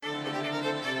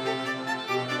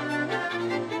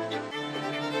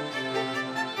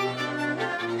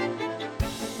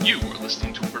You are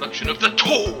listening to a production of the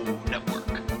Toe Network,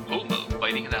 home of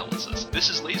Biting Analysis. This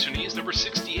is Laser Knees number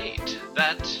 68,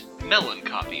 that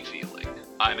melancholy feeling.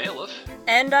 I'm Aleph.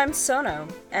 And I'm Sono,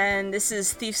 and this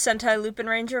is Thief Sentai Lupin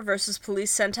Ranger vs.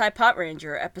 Police Sentai Pot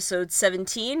Ranger, episode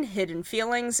 17, Hidden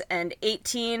Feelings, and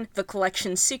 18, The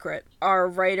Collection's Secret. Our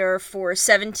writer for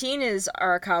 17 is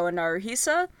Arakawa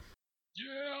Naruhisa.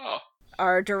 Yeah!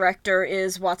 Our director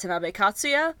is Watanabe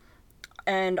Katsuya.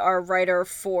 And our writer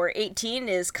for 18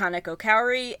 is Kaneko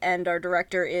Kaori, and our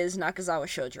director is Nakazawa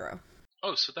Shojiro.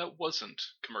 Oh, so that wasn't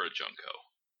Kimura Junko.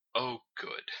 Oh,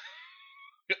 good.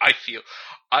 I feel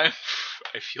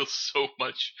so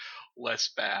much less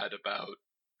bad about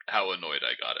how annoyed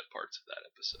I got at parts of that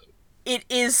episode. It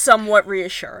is somewhat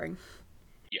reassuring.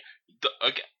 Yeah.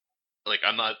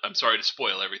 Again, I'm sorry to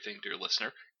spoil everything, dear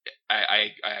listener.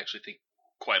 I actually think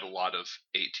quite a lot of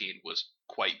 18 was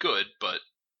quite good, but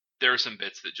there are some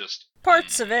bits that just...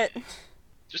 Parts of it.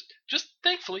 Just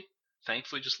thankfully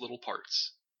just little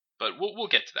parts. But we'll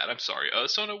get to that. I'm sorry.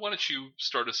 Sona, why don't you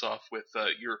start us off with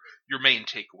your main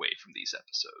takeaway from these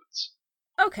episodes?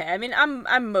 Okay, I mean,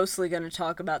 I'm mostly going to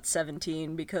talk about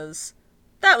 17 because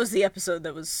that was the episode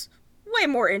that was way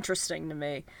more interesting to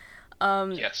me.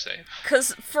 Yeah, same.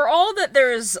 Because for all that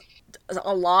there's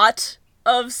a lot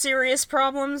of serious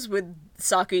problems with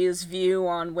Sakuya's view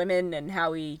on women and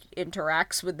how he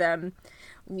interacts with them,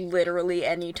 literally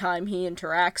any time he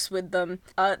interacts with them.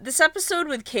 This episode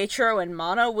with Keiichiro and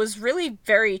Mana was really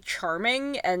very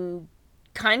charming and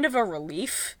kind of a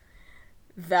relief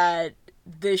that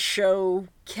this show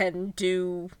can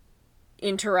do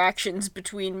interactions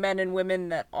between men and women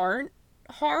that aren't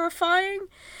horrifying.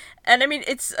 And I mean,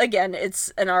 it's an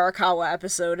Arakawa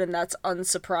episode, and that's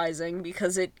unsurprising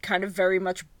because it kind of very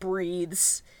much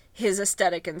breathes his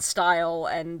aesthetic and style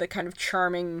and the kind of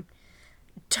charming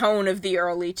tone of the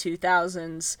early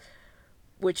 2000s,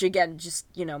 which again, just,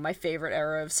 my favorite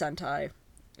era of Sentai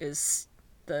is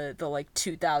the like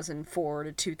 2004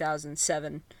 to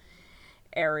 2007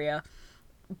 area.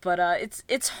 But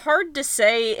it's hard to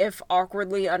say if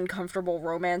awkwardly uncomfortable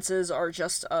romances are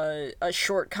just a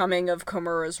shortcoming of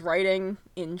Komura's writing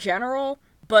in general.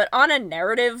 But on a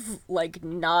narrative, like,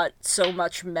 not so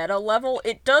much meta level,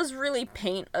 it does really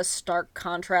paint a stark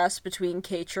contrast between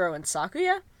Keiichiro and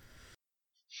Sakuya.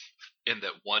 In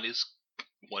that one is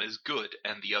good,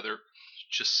 and the other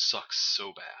just sucks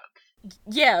so bad.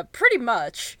 Yeah, pretty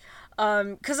much.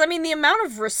 Because, I mean, the amount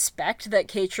of respect that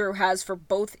Keiichiro has for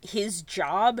both his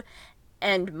job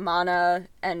and Mana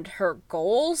and her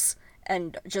goals,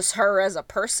 and just her as a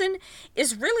person,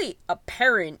 is really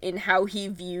apparent in how he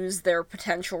views their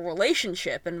potential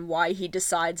relationship and why he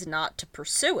decides not to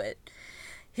pursue it.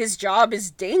 His job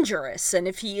is dangerous, and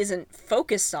if he isn't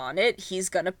focused on it, he's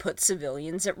gonna put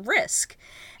civilians at risk.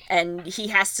 And he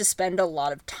has to spend a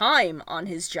lot of time on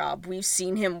his job. We've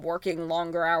seen him working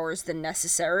longer hours than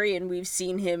necessary, and we've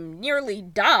seen him nearly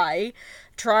die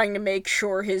trying to make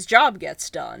sure his job gets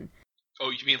done. Oh,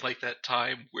 you mean like that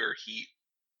time where he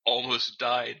almost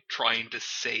died trying to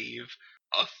save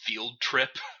a field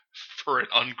trip for an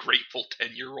ungrateful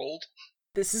 10-year-old?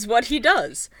 This is what he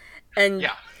does. And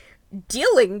yeah.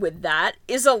 Dealing with that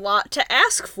is a lot to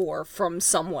ask for from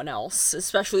someone else,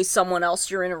 especially someone else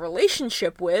you're in a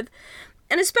relationship with,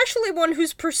 and especially one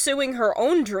who's pursuing her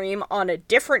own dream on a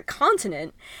different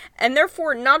continent, and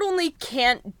therefore not only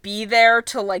can't be there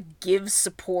to, like, give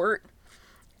support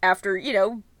after,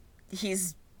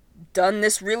 he's done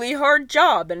this really hard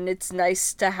job, and it's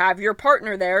nice to have your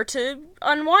partner there to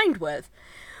unwind with.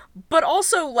 But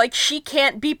also, like, she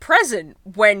can't be present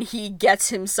when he gets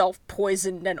himself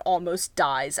poisoned and almost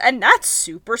dies. And that's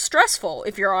super stressful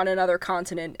if you're on another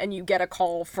continent and you get a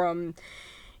call from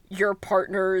your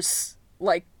partner's,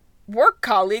 like, work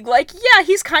colleague, like, yeah,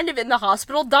 he's kind of in the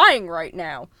hospital dying right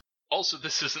now. Also,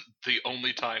 this isn't the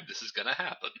only time this is gonna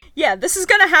happen. Yeah, this is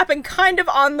gonna happen kind of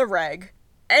on the reg.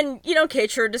 And,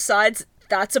 Keiichiro decides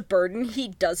that's a burden he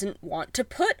doesn't want to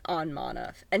put on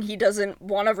Mana, and he doesn't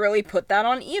want to really put that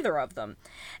on either of them.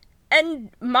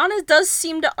 And Mana does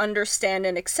seem to understand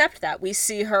and accept that. We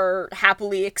see her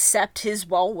happily accept his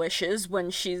well wishes when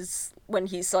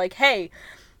he's like, hey,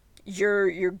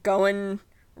 you're going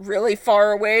really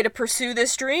far away to pursue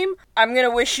this dream. I'm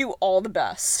gonna wish you all the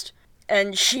best.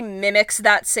 And she mimics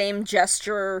that same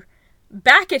gesture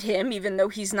back at him, even though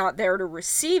he's not there to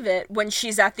receive it, when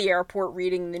she's at the airport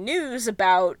reading the news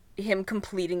about him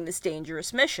completing this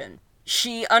dangerous mission.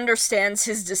 She understands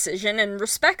his decision and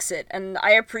respects it, and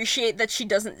I appreciate that she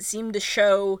doesn't seem to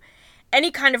show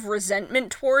any kind of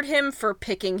resentment toward him for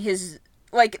picking his,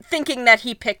 like, thinking that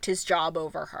he picked his job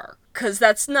over her. 'Cause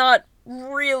that's not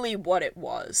really what it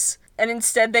was. And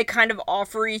instead, they kind of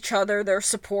offer each other their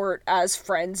support as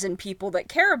friends and people that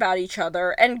care about each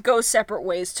other and go separate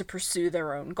ways to pursue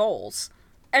their own goals.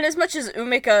 And as much as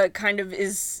Umika kind of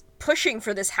is pushing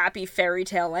for this happy fairy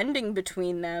tale ending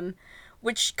between them,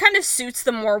 which kind of suits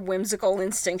the more whimsical,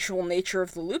 instinctual nature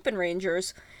of the Lupin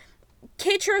Rangers,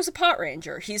 Keiichiro is a pot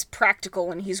ranger. He's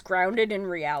practical and he's grounded in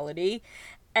reality.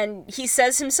 And he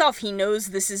says himself he knows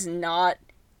this is not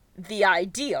the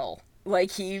ideal.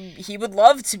 Like, he would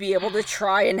love to be able to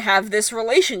try and have this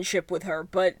relationship with her,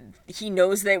 but he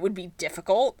knows that it would be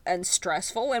difficult and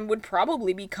stressful and would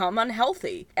probably become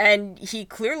unhealthy. And he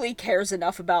clearly cares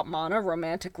enough about Mana,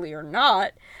 romantically or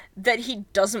not, that he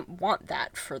doesn't want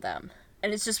that for them.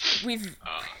 And it's just, we've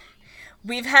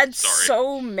had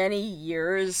so many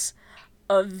years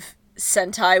of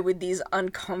Sentai with these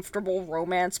uncomfortable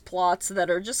romance plots that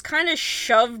are just kind of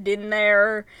shoved in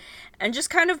there and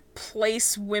just kind of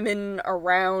place women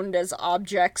around as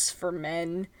objects for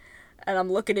men. And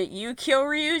I'm looking at you,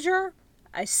 Kyoryuger.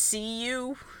 I see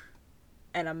you,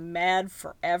 and I'm mad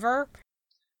forever.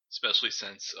 Especially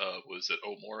since, was it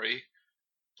Omori?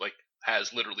 Like,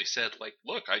 has literally said, like,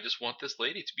 look, I just want this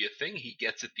lady to be a thing he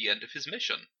gets at the end of his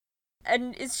mission.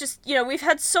 And it's just, we've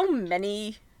had so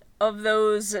many of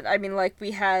those. I mean, like,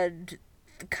 we had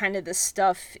kind of the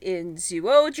stuff in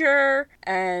Zyuohger,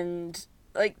 and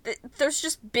like, there's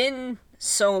just been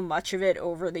so much of it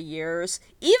over the years,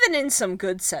 even in some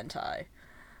good Sentai.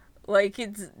 Like,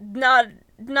 it's not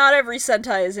every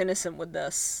Sentai is innocent with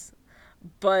this,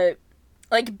 but,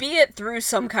 like, be it through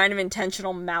some kind of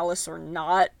intentional malice or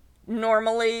not,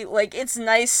 normally, like, it's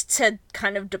nice to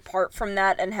kind of depart from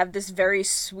that and have this very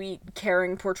sweet,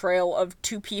 caring portrayal of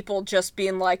two people just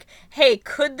being like, hey,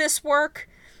 could this work?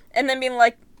 And then being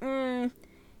like,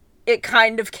 it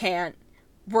kind of can't.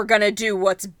 We're gonna do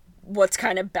what's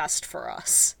kind of best for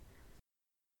us.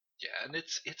 Yeah, and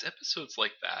it's episodes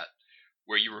like that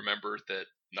where you remember that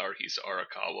Narhisa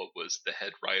Arakawa was the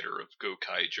head writer of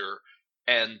Gokaiger,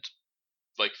 and,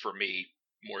 like, for me,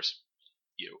 more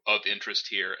of interest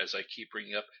here, as I keep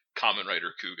bringing up, Kamen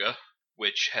Rider Kuga,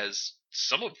 which has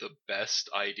some of the best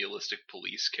idealistic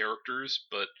police characters,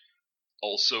 but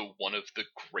also one of the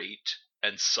great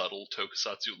and subtle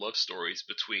tokusatsu love stories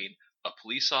between a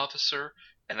police officer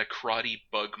and a karate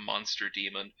bug monster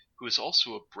demon who is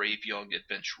also a brave young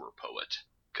adventurer poet.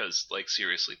 Because, like,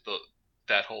 seriously,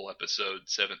 that whole episode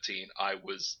 17,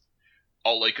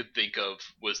 all I could think of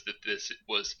was that this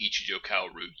was Ichijo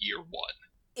Kaoru year 1.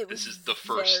 This is the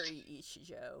first. Very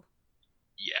Ichijo.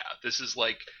 Yeah, this is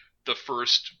like the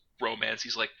first romance.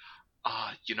 He's like,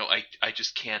 I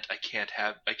just can't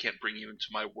bring you into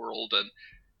my world, and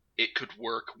it could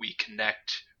work.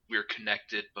 We're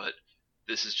connected, but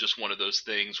this is just one of those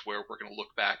things where we're gonna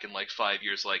look back in like 5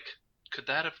 years, like, could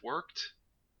that have worked?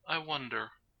 I wonder.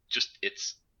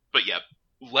 But yeah,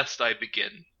 lest I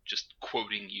begin just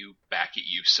quoting you back at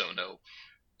you, Sono.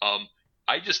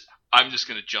 I'm just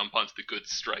gonna jump onto the good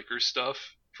striker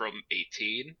stuff from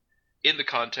 18 in the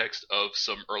context of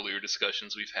some earlier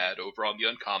discussions we've had over on the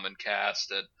Uncommon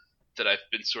cast, and that I've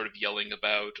been sort of yelling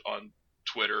about on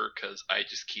Twitter because I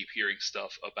just keep hearing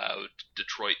stuff about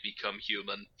Detroit Become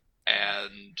Human,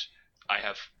 and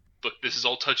this is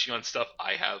all touching on stuff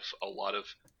I have a lot of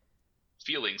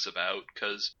feelings about,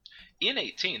 because in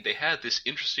 18 they had this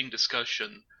interesting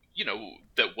discussion,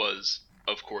 that was,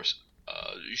 of course,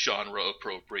 genre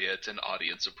appropriate and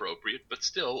audience appropriate, but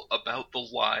still about the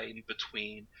line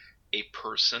between a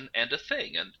person and a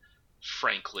thing. And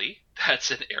frankly,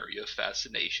 that's an area of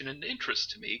fascination and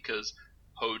interest to me, because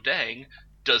Hodang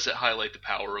doesn't highlight the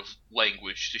power of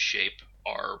language to shape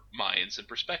our minds and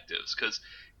perspectives. Because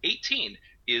 18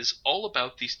 is all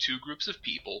about these two groups of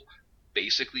people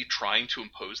basically trying to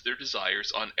impose their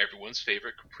desires on everyone's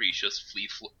favorite capricious,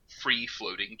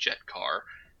 free-floating jet car.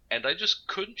 And I just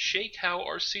couldn't shake how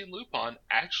Arsene Lupin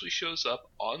actually shows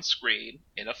up on screen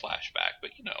in a flashback,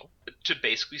 but to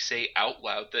basically say out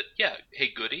loud that, yeah,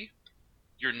 hey Goody,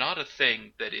 you're not a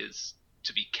thing that is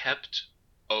to be kept,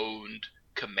 owned,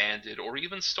 commanded, or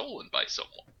even stolen by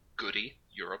someone. Goody,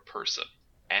 you're a person.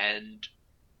 And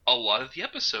a lot of the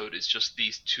episode is just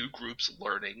these two groups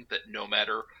learning that no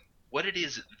matter what it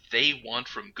is they want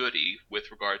from Goody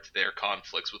with regard to their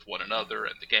conflicts with one another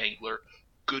and the Gangler,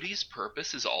 Goody's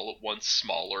purpose is all at once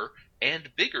smaller and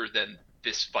bigger than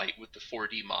this fight with the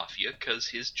 4D Mafia, because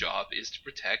his job is to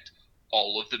protect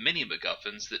all of the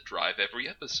mini-MacGuffins that drive every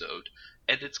episode,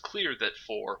 and it's clear that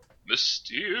for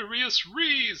mysterious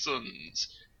reasons,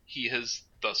 he has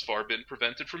thus far been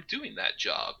prevented from doing that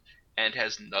job, and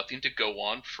has nothing to go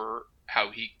on for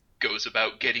how he goes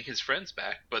about getting his friends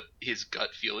back, but his gut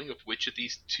feeling of which of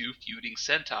these two feuding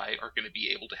Sentai are going to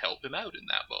be able to help him out in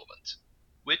that moment.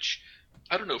 Which,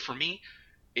 I don't know, for me,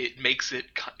 it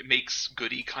makes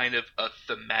Goody kind of a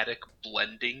thematic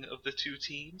blending of the two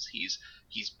teams.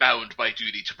 He's bound by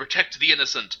duty to protect the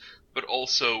innocent, but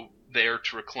also there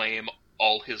to reclaim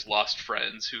all his lost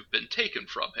friends who've been taken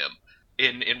from him.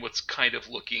 In what's kind of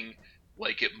looking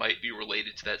like it might be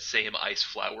related to that same ice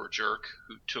flower jerk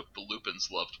who took the Lupin's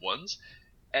loved ones,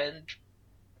 and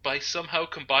by somehow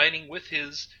combining with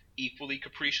his equally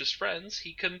capricious friends,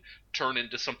 he can turn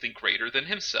into something greater than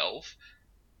himself,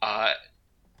 uh,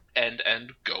 and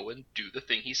go and do the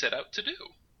thing he set out to do,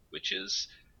 which is,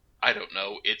 I don't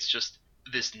know, it's just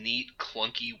this neat,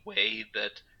 clunky way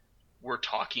that we're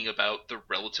talking about the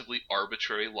relatively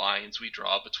arbitrary lines we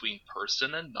draw between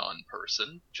person and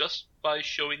non-person just by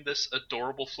showing this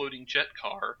adorable floating jet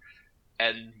car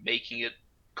and making it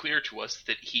clear to us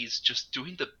that he's just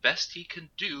doing the best he can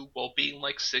do while being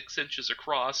like 6 inches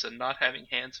across and not having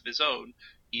hands of his own,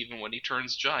 even when he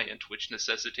turns giant, which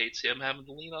necessitates him having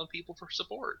to lean on people for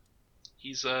support.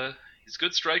 He's a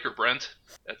good striker, Brent.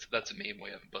 That's a meme we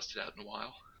haven't busted out in a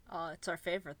while. Oh, it's our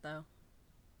favorite though.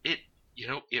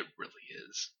 It really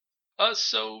is.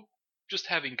 So just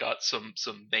having got some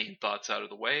main thoughts out of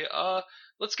the way,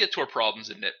 let's get to our problems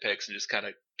and nitpicks and just kind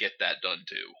of get that done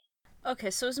too. Okay,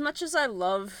 so as much as I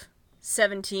love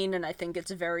 17 and I think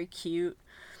it's very cute,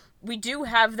 we do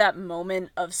have that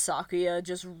moment of Sakuya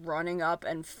just running up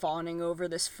and fawning over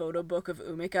this photo book of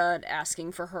Umika and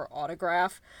asking for her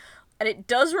autograph. And it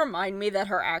does remind me that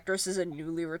her actress is a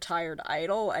newly retired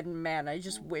idol, and man, I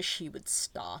just wish he would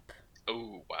stop.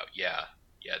 Oh wow, yeah,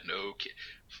 no.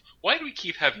 Why do we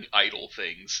keep having idol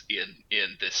things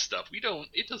in this stuff?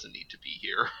 It doesn't need to be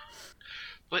here.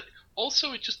 But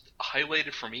also, it just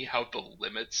highlighted for me how the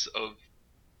limits of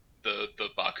the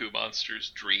Baku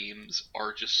monster's dreams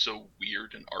are just so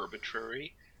weird and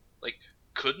arbitrary. Like,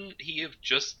 couldn't he have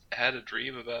just had a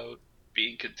dream about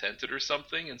being contented or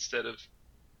something instead of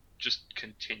just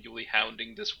continually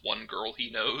hounding this one girl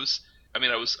he knows? I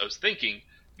mean, I was thinking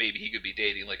maybe he could be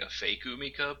dating like a fake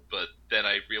Umika, but then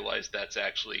I realized that's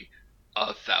actually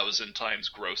 1,000 times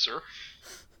grosser.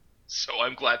 So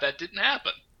I'm glad that didn't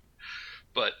happen.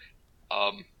 But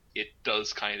it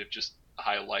does kind of just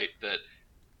highlight that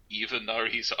even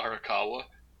Naruhisa Arakawa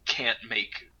can't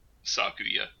make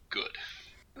Sakuya good.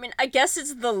 I mean, I guess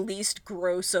it's the least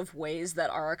gross of ways that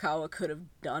Arakawa could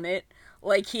have done it.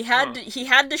 Like, he had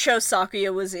to show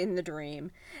Sakuya was in the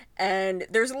dream, and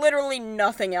there's literally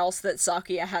nothing else that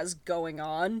Sakuya has going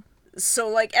on. So,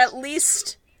 like, at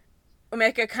least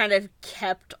Umika kind of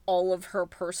kept all of her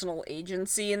personal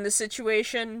agency in the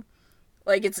situation.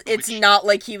 Like, it's not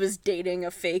like he was dating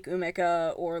a fake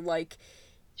Umika, or, like,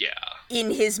 yeah,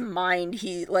 in his mind,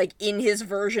 he, like, in his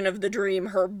version of the dream,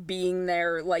 her being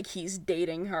there, like, he's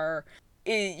dating her.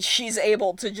 She's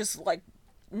able to just, like,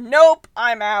 nope,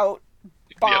 I'm out.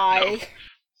 Bye.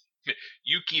 Yep,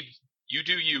 no. You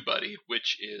do you, buddy,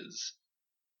 which is,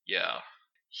 yeah.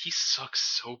 He sucks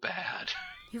so bad.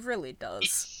 He really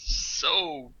does.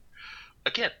 So,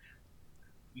 again,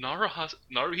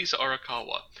 Naruhisa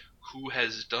Arakawa, who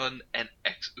has done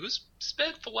who's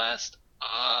spent the last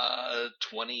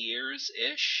 20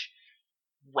 years-ish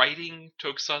writing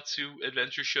tokusatsu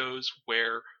adventure shows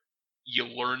where you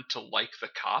learn to like the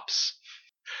cops.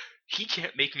 He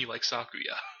can't make me like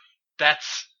Sakuya.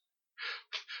 That's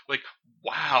like,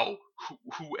 wow.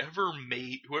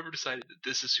 Whoever decided that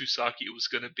this is who Sakuya was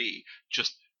gonna be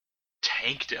just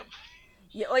tanked him.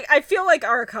 Yeah, like, I feel like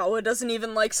Arakawa doesn't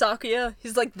even like Sakuya.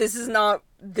 He's like, this is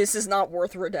not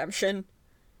worth redemption.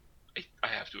 I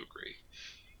have to agree.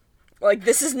 Like,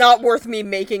 this is not worth me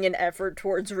making an effort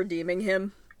towards redeeming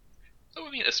him. So,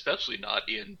 I mean, especially not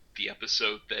in the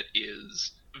episode that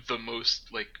is the most,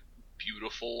 like,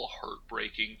 beautiful,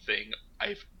 heartbreaking thing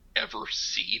I've ever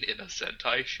seen in a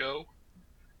Sentai show.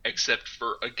 Except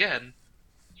for, again,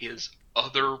 his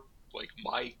other, like,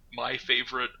 my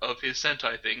favorite of his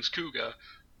Sentai things, Kuga,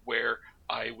 where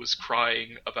I was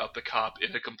crying about the cop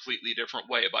in a completely different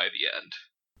way by the end.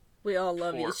 We all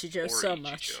love Ichijo so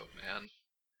much. Man.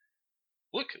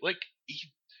 Look, like,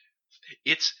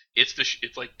 it's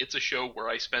a show where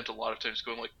I spent a lot of time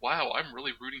going like, wow, I'm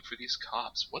really rooting for these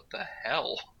cops. What the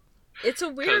hell? It's a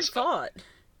weird thought.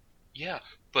 Yeah,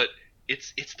 but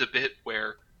it's the bit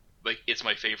where, like, it's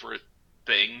my favorite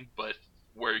thing, but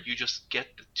where you just get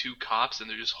the two cops and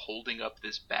they're just holding up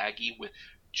this baggie with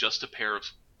just a pair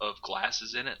of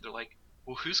glasses in it. They're like,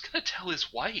 well, who's gonna tell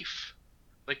his wife?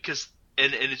 Like,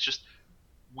 and it's just,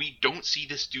 we don't see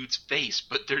this dude's face,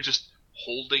 but they're just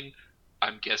holding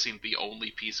I'm guessing the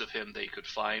only piece of him they could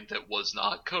find that was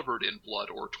not covered in blood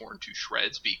or torn to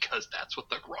shreds, because that's what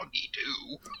the Grungy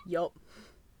do. Yup.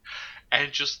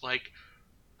 And just like,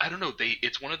 I don't know,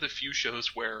 it's one of the few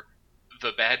shows where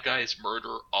the bad guys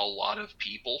murder a lot of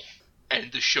people,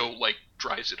 and the show like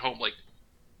drives it home like,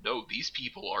 no, these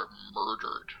people are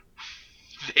murdered.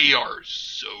 They are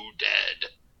so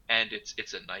dead. And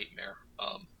it's a nightmare.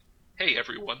 Hey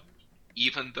everyone,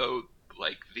 even though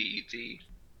like the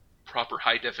proper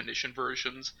high definition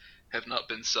versions have not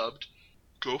been subbed,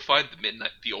 go find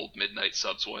the old Midnight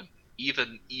Subs one.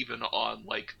 Even on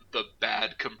like the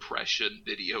bad compression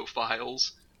video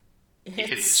files,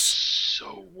 it is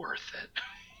so worth it.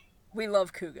 We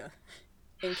love Kuuga,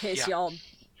 in case y'all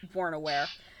weren't aware.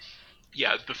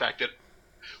 Yeah, the fact that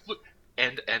look,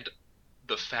 and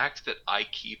the fact that I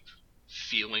keep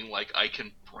feeling like I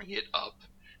can bring it up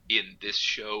in this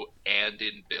show and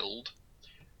in Build,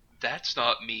 that's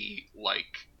not me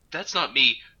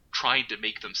trying to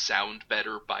make them sound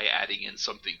better by adding in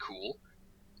something cool.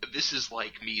 This is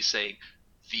like me saying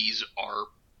these are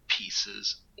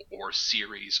pieces or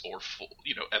series or full,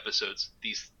 episodes.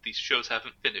 These shows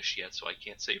haven't finished yet, so I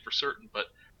can't say for certain, but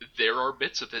there are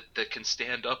bits of it that can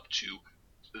stand up to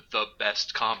the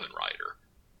best Kamen Rider,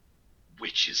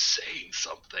 which is saying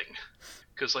something.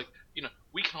 Because,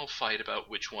 we can all fight about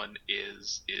which one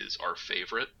is our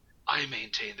favorite. I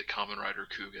maintain that Kamen Rider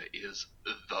Kuuga is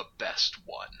the best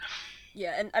one.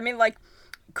 Yeah, and I mean,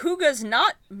 Kuga's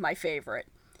not my favorite.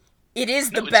 It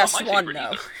is the best one,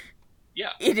 though. Yeah,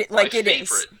 my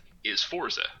favorite is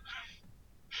Forza.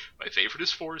 My favorite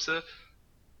is Forza,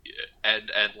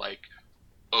 and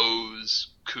O's,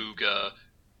 Kuuga,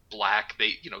 Black.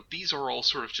 These are all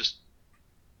sort of just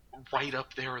right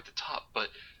up there at the top. But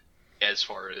as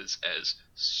far as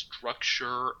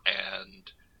structure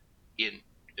and in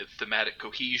thematic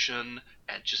cohesion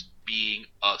and just being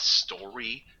a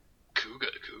story, Kuuga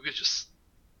just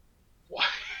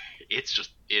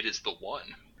it is the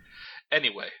one.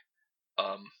 Anyway,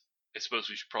 I suppose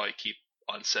we should probably keep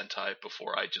on Sentai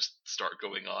before I just start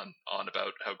going on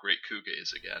about how great Kuuga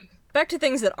is again. Back to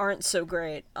things that aren't so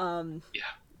great. Yeah.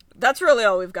 That's really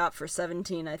all we've got for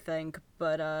 17, I think.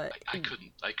 But I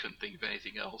couldn't think of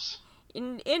anything else.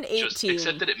 In 18, just,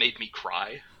 except that it made me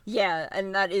cry. Yeah,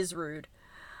 and that is rude.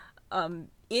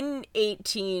 In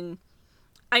 18,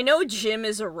 I know Jim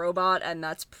is a robot, and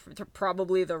that's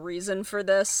probably the reason for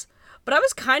this. But I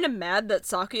was kind of mad that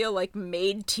Sakuya,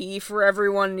 made tea for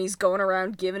everyone, and he's going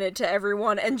around giving it to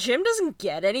everyone, and Jim doesn't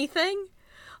get anything.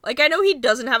 I know he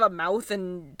doesn't have a mouth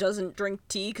and doesn't drink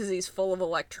tea because he's full of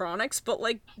electronics, but,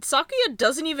 Sakuya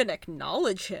doesn't even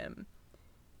acknowledge him.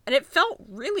 And it felt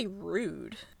really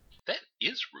rude. That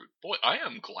is rude. Boy, I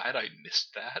am glad I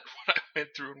missed that when I went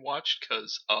through and watched,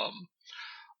 because,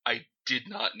 I did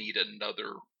not need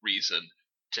another reason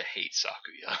to hate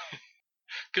Sakuya.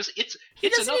 Because he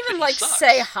doesn't even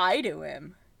say hi to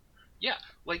him. Yeah,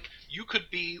 you could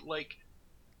be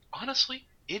honestly,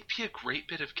 it'd be a great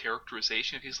bit of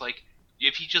characterization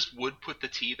if he just would put the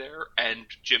tea there, and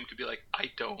Jim could be like, I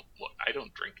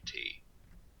don't drink tea.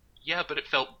 Yeah, but it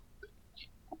felt,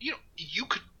 you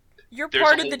could. You're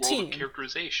part of the team. There's a whole world of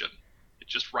characterization.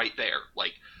 It's just right there.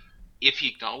 If he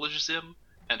acknowledges him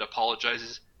and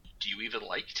apologizes, do you even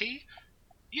like tea?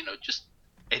 Just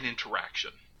an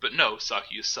interaction. But no,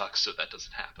 Sakuya sucks, so that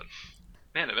doesn't happen.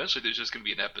 Man, eventually there's just going to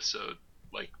be an episode,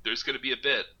 there's going to be a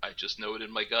bit, I just know it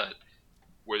in my gut,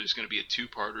 where there's going to be a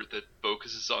two-parter that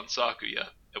focuses on Sakuya,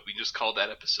 and we just call that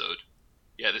episode,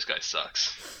 yeah, this guy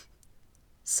sucks.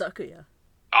 Sakuya.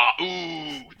 Ah,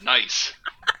 ooh, nice.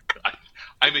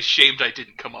 I'm ashamed I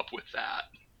didn't come up with that.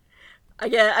 I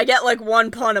get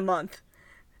 1 pun a month.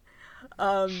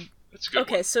 That's a good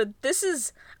okay, one. So this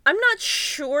is... I'm not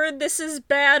sure this is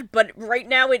bad, but right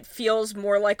now it feels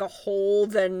more like a whole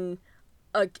than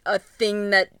a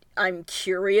thing that I'm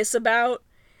curious about.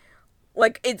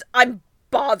 I'm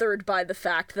bothered by the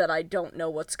fact that I don't know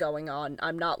what's going on.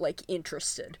 I'm not,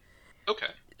 interested.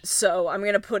 Okay. So I'm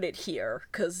gonna put it here,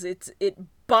 because it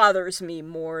bothers me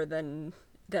more than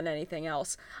anything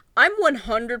else. I'm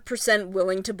 100%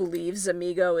 willing to believe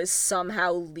Zamigo is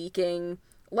somehow leaking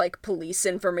police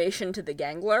information to the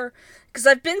Gangler, because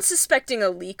I've been suspecting a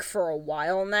leak for a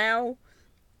while now,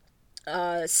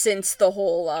 since the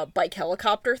whole bike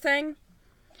helicopter thing.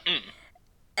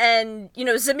 And,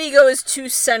 Zamigo is too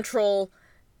central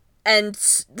and,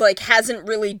 hasn't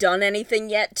really done anything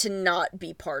yet to not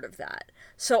be part of that.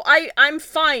 So I'm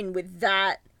fine with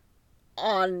that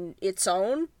on its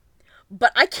own,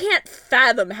 but I can't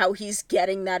fathom how he's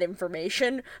getting that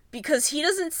information, because he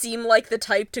doesn't seem like the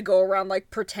type to go around, like,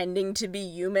 pretending to be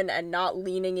human and not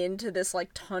leaning into this, like,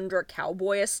 tundra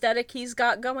cowboy aesthetic he's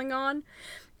got going on.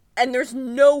 And there's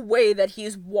no way that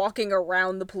he's walking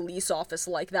around the police office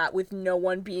like that with no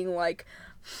one being like,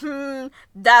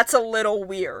 that's a little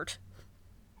weird.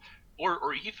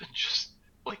 Or even just,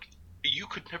 like, you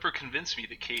could never convince me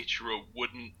that Keiichiro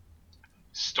wouldn't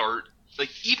start, like,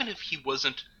 even if he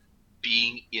wasn't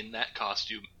being in that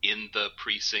costume in the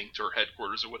precinct or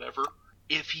headquarters or whatever,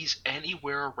 if he's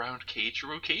anywhere around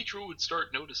Keiichiro would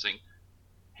start noticing,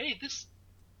 hey, this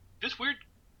weird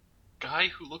guy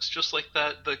who looks just like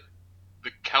the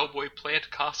cowboy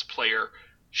plant cosplayer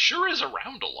sure is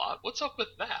around a lot. What's up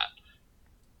with that?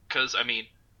 Because, I mean,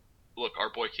 look,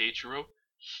 our boy Keiichiro,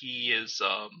 he is,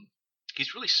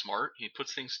 he's really smart. He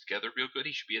puts things together real good.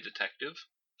 He should be a detective.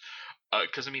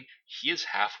 Because, I mean, he is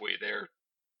halfway there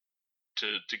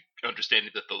to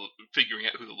understanding that figuring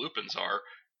out who the Lupins are,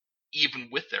 even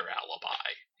with their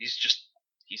alibi.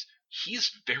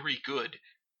 He's very good.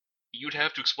 You'd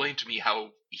have to explain to me how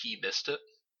he missed it.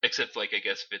 Except, like, I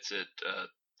guess if it's at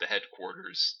the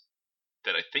headquarters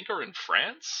that I think are in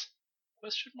France?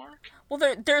 Question mark?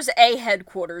 Well, there's a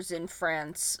headquarters in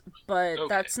France, but Okay.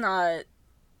 that's not,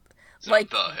 It's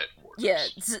like, not the headquarters. yeah,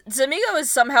 Zamigo is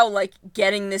somehow, like,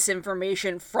 getting this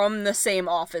information from the same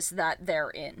office that they're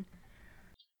in.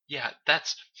 Yeah,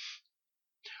 that's...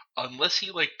 Unless he,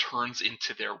 like, turns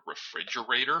into their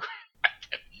refrigerator, I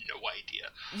have no idea.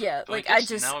 Yeah, But like, I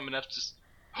guess now I'm gonna have to...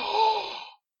 Oh!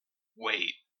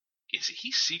 Wait, is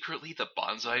he secretly the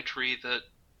bonsai tree that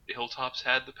Hilltops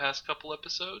had the past couple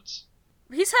episodes?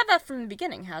 He's had that from the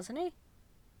beginning, hasn't he?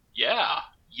 Yeah!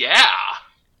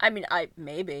 I mean,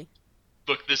 maybe.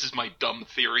 Look, this is my dumb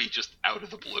theory just out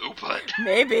of the blue, but...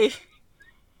 Maybe.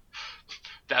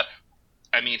 that...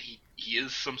 I mean, he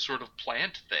is some sort of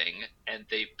plant thing, and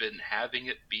they've been having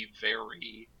it be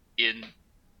very in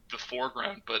the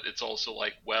foreground, but it's also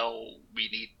like, well,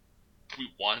 we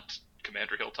want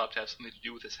Commander Hilltop to have something to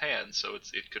do with his hands, so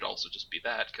it could also just be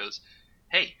that, because,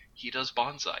 hey, he does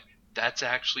bonsai. That's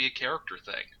actually a character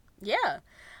thing. Yeah.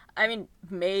 I mean,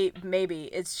 maybe.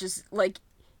 It's just, like,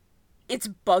 it's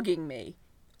bugging me.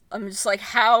 I'm just like,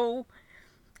 how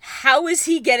is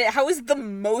how is the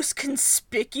most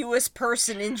conspicuous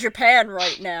person in Japan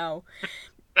right now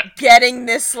getting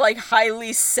this, like,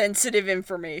 highly sensitive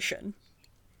information?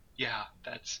 Yeah,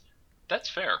 that's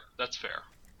fair. That's fair.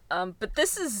 But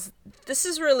this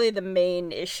is really the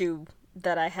main issue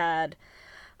that I had.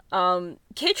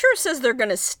 Keiichiro says they're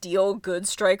gonna steal Good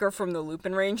Striker from the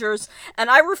Lupin Rangers, and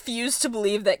I refuse to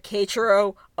believe that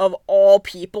Keiichiro, of all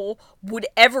people, would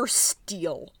ever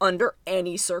steal under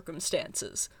any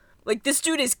circumstances. Like, this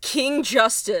dude is King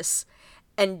Justice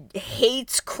and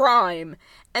hates crime,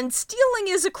 and stealing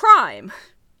is a crime.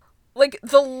 Like,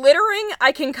 the littering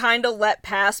I can kind of let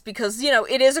pass because,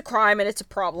 it is a crime and it's a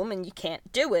problem and you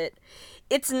can't do it.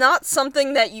 It's not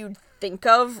something that you'd think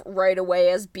of right away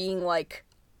as being, like,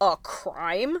 a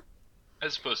crime.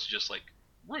 As opposed to just, like,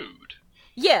 rude.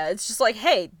 Yeah, it's just like,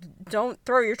 hey, don't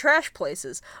throw your trash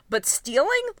places. But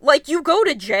stealing? Like, you go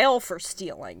to jail for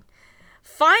stealing.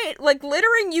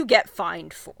 Littering you get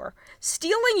fined for.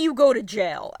 Stealing you go to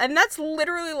jail. And that's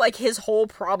literally, like, his whole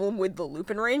problem with the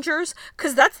Lupin Rangers,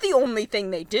 because that's the only thing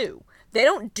they do. They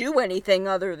don't do anything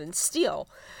other than steal.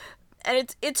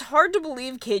 And it's hard to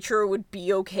believe Keiichiro would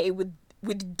be okay with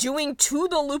doing to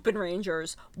the Lupin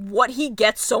Rangers what he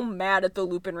gets so mad at the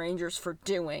Lupin Rangers for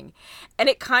doing. And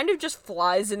it kind of just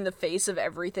flies in the face of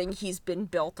everything he's been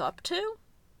built up to.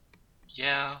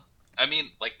 Yeah. I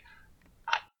mean, like,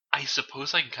 I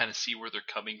suppose I can kind of see where they're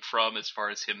coming from as far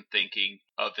as him thinking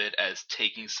of it as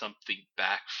taking something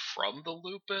back from the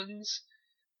Lupins.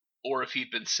 Or if he'd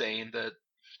been saying that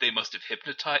they must have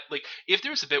hypnotized... Like, if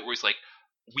there's a bit where he's like,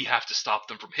 we have to stop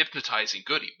them from hypnotizing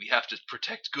Goody. We have to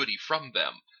protect Goody from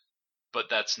them. But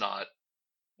that's not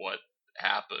what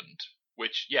happened.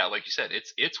 Which, yeah, like you said,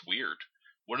 it's weird.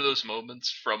 One of those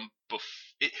moments from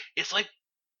it's like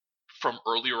from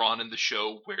earlier on in the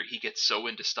show where he gets so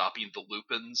into stopping the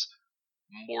Lupins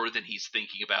more than he's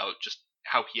thinking about just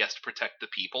how he has to protect the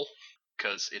people.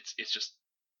 Because it's just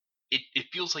it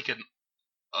feels like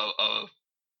a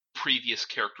previous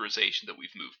characterization that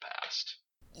we've moved past.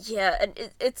 Yeah,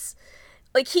 and it's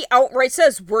like he outright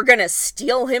says, we're gonna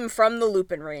steal him from the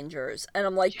Lupin Rangers. And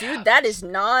I'm like, Yeah, dude, that is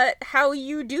not how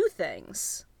you do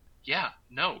things. Yeah,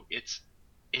 no, it's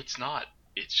not.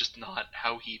 It's just not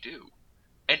how he do.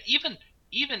 And even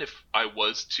if I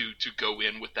was to go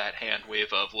in with that hand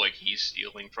wave of like he's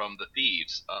stealing from the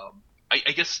thieves,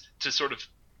 I guess to sort of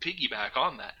piggyback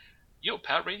on that,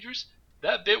 Pat Rangers,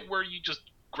 that bit where you just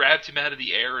grabbed him out of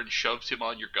the air and shoved him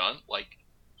on your gun, like,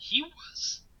 he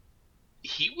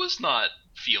was not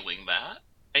feeling that,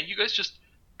 and you guys just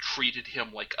treated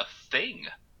him like a thing,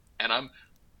 and I'm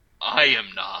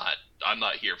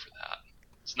not here for that.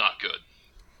 It's not good.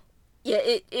 Yeah,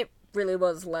 it really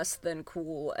was less than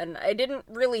cool, and I didn't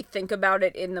really think about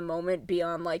it in the moment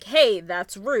beyond like, hey,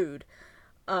 that's rude.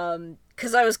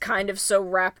 Because I was kind of so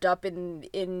wrapped up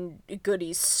in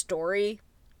Goody's story.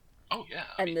 Oh yeah,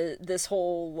 and this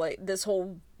whole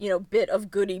bit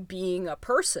of Goody being a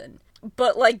person.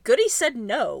 But like Goody said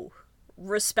no.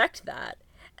 Respect that.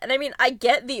 And I mean, I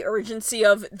get the urgency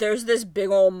of there's this big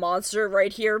old monster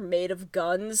right here made of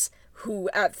guns who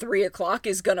at 3 o'clock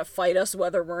is gonna fight us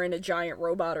whether we're in a giant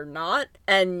robot or not.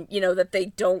 And, that they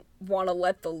don't want to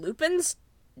let the Lupins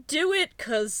do it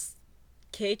because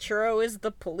Keiichiro is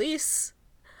the police.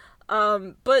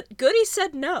 But Goody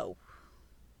said no.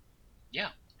 Yeah,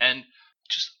 and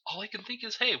just all I can think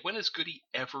is, hey, when has Goody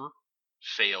ever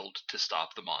failed to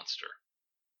stop the monster?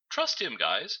 Trust him,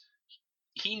 guys.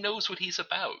 He knows what he's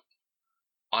about.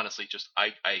 Honestly,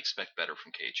 I expect better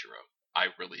from Keiichiro. I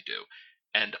really do.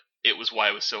 And it was why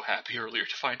I was so happy earlier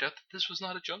to find out that this was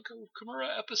not a Junko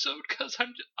Kimura episode, because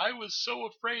I was so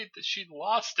afraid that she'd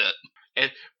lost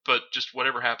it. But just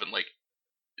whatever happened, like,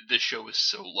 this show is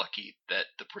so lucky that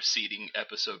the preceding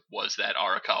episode was that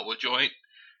Arakawa joint,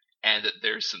 and that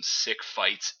there's some sick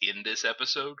fights in this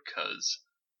episode, because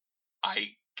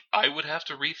I would have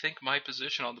to rethink my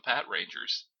position on the Pat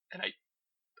Rangers, and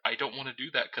I don't want to do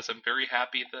that, because I'm very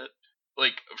happy that,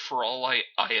 like, for all I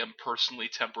am personally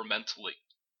temperamentally,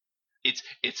 it's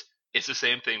the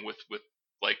same thing with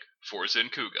like Forza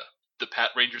and Kuga. The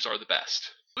Pat Rangers are the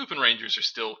best. Lupin Rangers are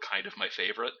still kind of my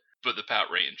favorite, but the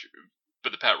Pat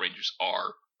Rangers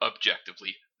are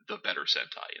objectively the better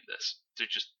Sentai in this. They're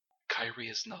just,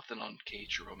 Kairi is nothing on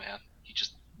Keiichiro, man. He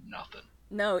just nothing.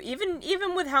 No,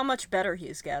 even with how much better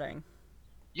he's getting.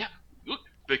 Yeah, look,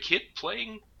 the kid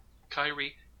playing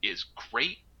Kairi is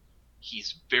great.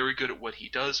 He's very good at what he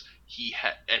does. He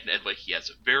has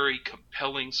a very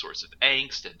compelling source of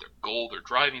angst and their goal they're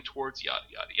driving towards, yada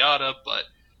yada yada. But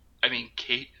I mean,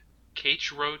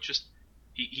 Keiichiro just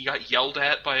he got yelled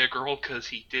at by a girl because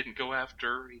he didn't go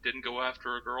after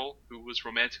a girl who was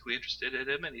romantically interested in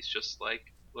him, and he's just like,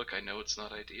 look, I know it's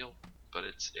not ideal, but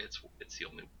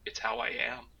it's how I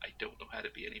am. I don't know how to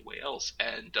be any way else.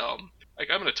 And like,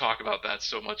 I'm gonna talk about that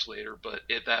so much later, but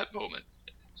at that moment,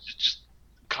 just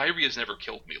Kairi has never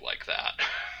killed me like that.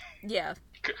 Yeah.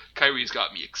 Kairi's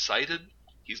got me excited.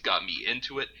 He's got me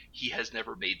into it. He has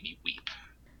never made me weep.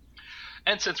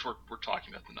 And since we're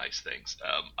talking about the nice things,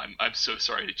 I'm so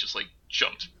sorry to just like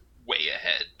jumped way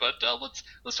ahead. But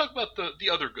let's talk about the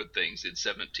other good things in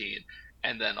 17,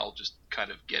 and then I'll just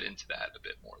kind of get into that a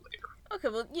bit more later. Okay,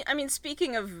 well, yeah, I mean,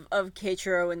 speaking of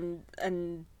Keiichiro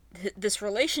and this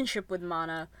relationship with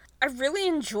Mana, I really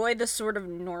enjoy the sort of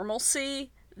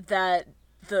normalcy that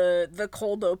the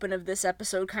cold open of this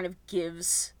episode kind of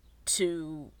gives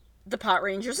to the Pot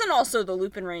Rangers and also the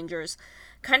Lupin Rangers,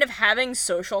 kind of having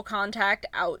social contact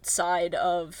outside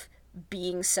of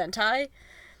being Sentai.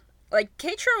 Like,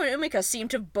 Keiichiro and Umika seem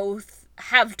to both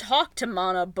have talked to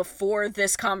Mana before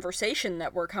this conversation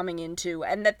that we're coming into,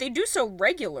 and that they do so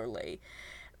regularly.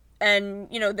 And,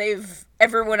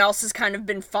 everyone else has kind of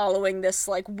been following this,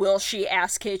 like, will she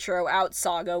ask Keiichiro out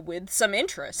saga with some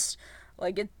interest.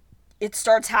 Like, it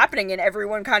starts happening and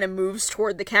everyone kind of moves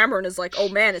toward the camera and is like, oh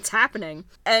man, it's happening.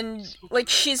 And, like,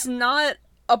 she's not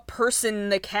a person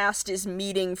the cast is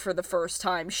meeting for the first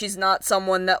time. She's not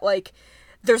someone that, like,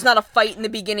 there's not a fight in the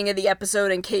beginning of the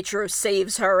episode and Keiichiro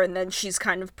saves her and then she's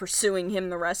kind of pursuing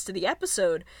him the rest of the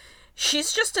episode.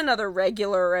 She's just another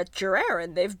regular at Jurere,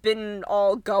 and they've been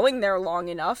all going there long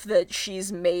enough that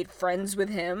she's made friends with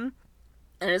him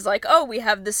and is like, oh, we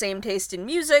have the same taste in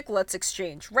music, let's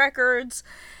exchange records.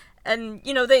 And,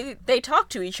 they talk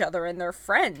to each other and they're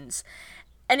friends.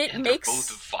 And they're both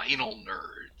vinyl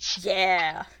nerds.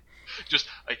 Yeah. Just,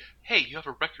 like, hey, you have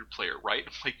a record player, right?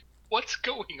 I'm like, what's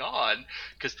going on?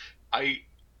 Because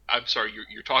I'm sorry,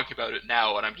 you're talking about it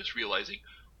now, and I'm just realizing,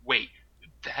 wait,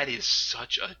 that is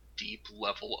such a deep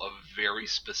level of very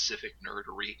specific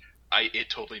nerdery.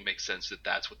 It totally makes sense that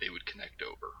that's what they would connect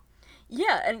over.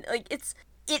 Yeah, and, like,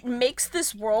 it makes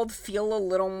this world feel a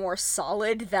little more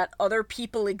solid that other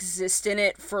people exist in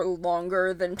it for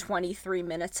longer than 23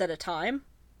 minutes at a time.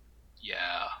 Yeah.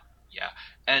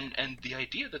 And the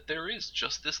idea that there is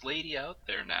just this lady out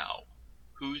there now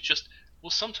who just will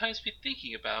sometimes be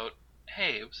thinking about,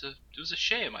 hey, it was a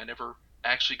shame I never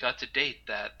actually got to date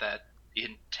that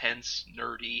intense,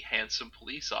 nerdy, handsome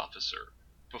police officer.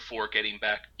 before getting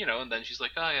back, and then she's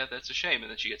like, oh yeah, that's a shame, and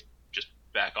then she gets just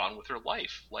back on with her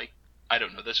life. Like, I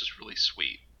don't know, that's just really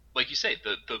sweet. Like you say,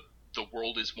 the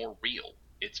world is more real.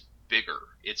 It's bigger.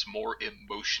 It's more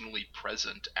emotionally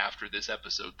present after this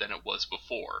episode than it was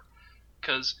before.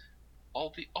 Because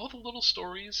all the little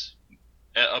stories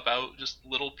about just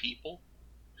little people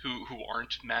who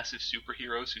aren't massive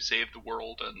superheroes who save the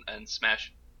world and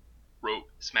smash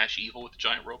evil with a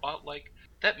giant robot, like,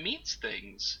 that means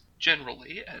things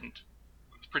generally, and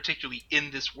particularly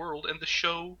in this world, and the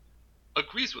show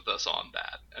agrees with us on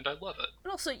that, and I love it.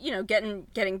 But also,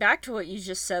 getting back to what you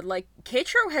just said, like,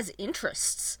 Keiichiro has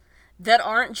interests that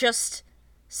aren't just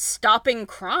stopping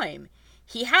crime.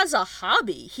 He has a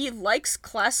hobby. He likes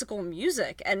classical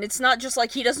music, and it's not just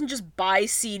like he doesn't just buy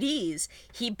CDs,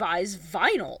 he buys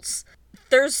vinyls.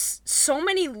 There's so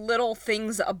many little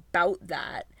things about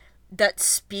that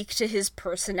speak to his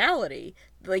personality.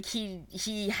 Like, he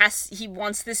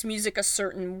wants this music a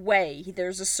certain way.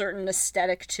 There's a certain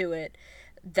aesthetic to it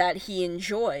that he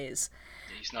enjoys.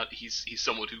 He's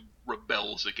someone who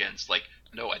rebels against, like,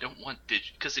 no, I don't want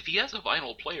because if he has a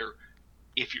vinyl player,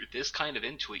 if you're this kind of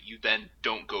into it, you then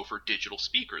don't go for digital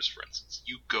speakers, for instance.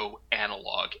 You go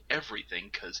analog everything,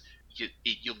 because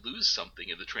you lose something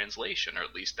in the translation, or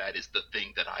at least that is the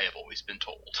thing that I have always been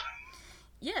told.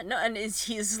 Yeah, no, and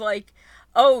he's like,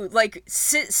 oh, like,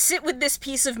 sit with this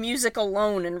piece of music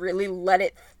alone and really let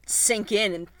it sink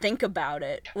in and think about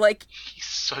it. Like, he's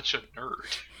such a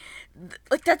nerd.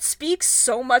 Like, that speaks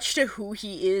so much to who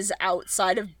he is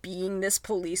outside of being this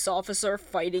police officer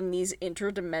fighting these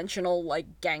interdimensional,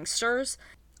 like, gangsters.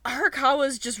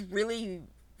 Arakawa's just really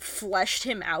fleshed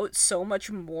him out so much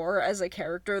more as a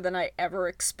character than I ever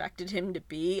expected him to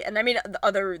be. And I mean,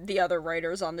 the other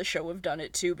writers on the show have done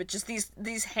it too, but just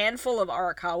these handful of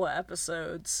Arakawa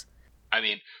episodes. I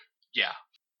mean, yeah,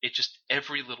 it just,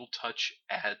 every little touch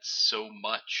adds so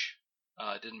much.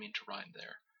 Didn't mean to rhyme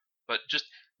there. But just,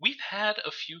 we've had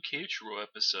a few Keiichiro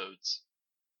episodes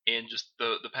in just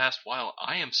the past while.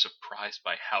 I am surprised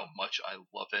by how much I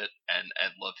love it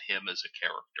and love him as a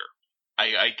character.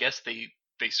 I guess they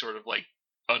sort of, like,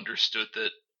 understood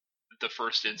that the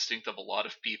first instinct of a lot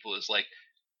of people is like,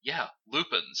 yeah,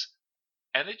 Lupins.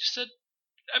 And they just said,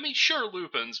 I mean, sure,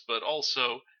 Lupins, but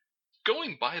also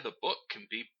going by the book can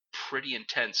be pretty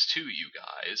intense too, you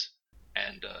guys.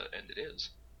 And it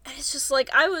is. And it's just like,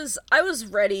 I was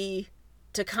ready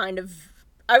to kind of,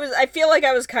 I feel like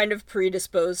I was kind of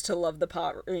predisposed to love the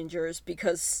Power Rangers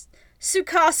because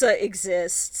Tsukasa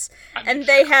exists, and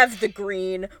they have the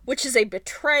green, which is a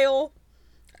betrayal.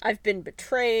 I've been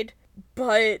betrayed,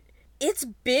 but it's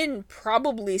been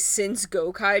probably since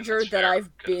Gokaiger that I've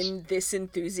been this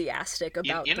enthusiastic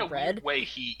about the red. In a weird way,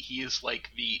 he is like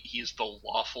he is the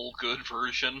lawful good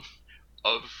version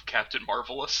of Captain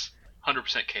Marvelous.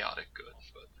 100% chaotic good,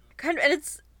 but kind of, and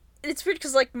it's weird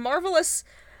because, like, Marvelous,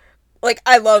 like,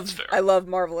 I love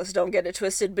Marvelous, don't get it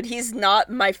twisted, but he's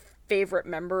not my favorite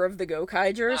member of the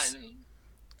Gokaigers.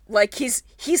 Like,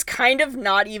 he's kind of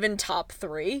not even top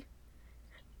 3.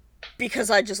 Because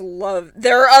I just love...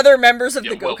 There are other members of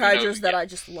the Gokaigers that I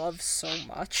just love so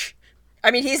much.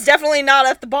 I mean, he's definitely not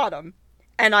at the bottom.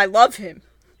 And I love him.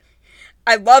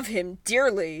 I love him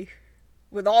dearly.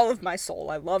 With all of my soul.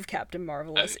 I love Captain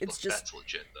Marvelous. It's just... That's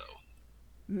legit, though.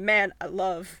 Man, I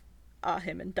love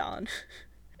him and Don.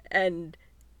 and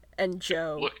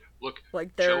Joe. Look.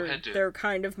 Like, they're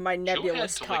kind of my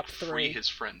nebulous top 3. Joe had to, free his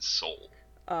friend's soul.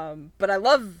 But I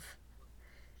love...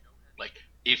 Like...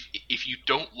 If you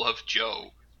don't love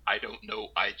Joe, I don't know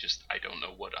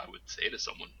what I would say to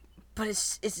someone. But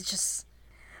it's just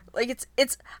like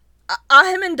it's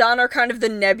Ahim and Don are kind of the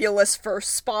nebulous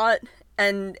first spot,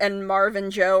 and Marv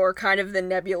and Joe are kind of the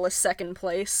nebulous second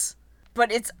place.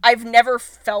 But I've never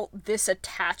felt this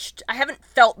attached. I haven't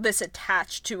felt this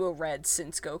attached to a red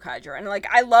since Gokaiger. And, like,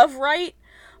 I love Wright,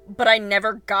 but I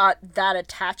never got that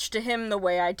attached to him the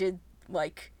way I did,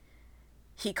 like,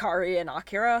 Hikari and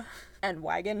Akira and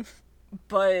Wagon.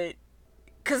 But,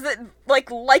 because,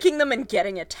 like, liking them and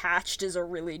getting attached is a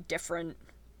really different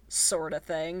sort of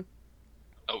thing.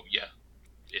 Oh, yeah,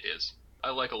 it is.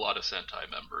 I like a lot of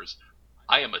Sentai members.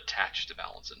 I am attached to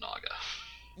Balance and Naga.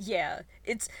 Yeah,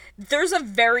 there's a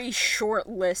very short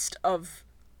list of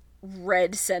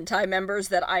red Sentai members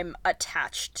that I'm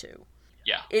attached to.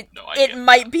 Yeah, it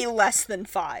might be less than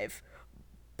 5,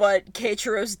 but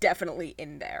Keiichiro's definitely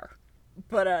in there.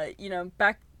 But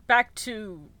back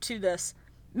to this.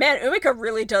 Man, Umika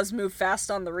really does move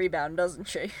fast on the rebound, doesn't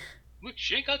she? Look,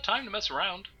 she ain't got time to mess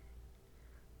around.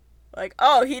 Like,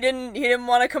 oh, he didn't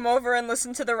want to come over and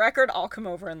listen to the record? I'll come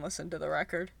over and listen to the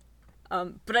record.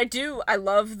 But I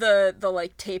love the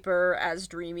like Taper as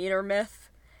Dream Eater myth,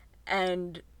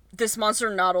 and this monster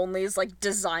not only is like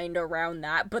designed around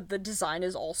that, but the design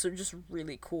is also just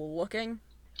really cool looking.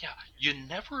 Yeah, you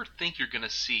never think you're gonna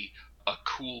see a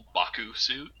cool Baku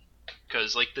suit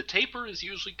because like the taper is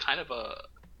usually kind of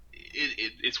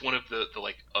it's one of the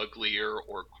like uglier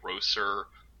or grosser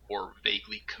or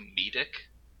vaguely comedic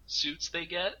suits they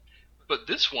get, but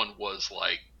this one was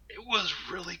like it was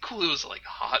really cool. It was like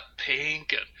hot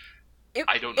pink and It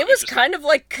I don't know. it It was just looked kind of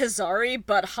like Kazari,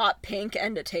 but hot pink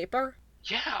and a taper.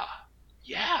 yeah,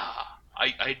 yeah.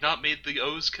 I had not made the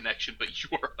O's connection, but you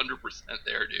are 100%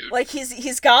 there, dude. Like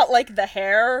he's got like the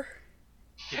hair,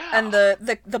 and Yeah,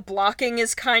 the blocking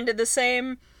is kind of the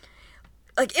same.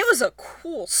 Like it was a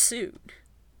cool suit.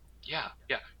 yeah.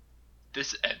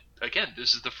 This and again,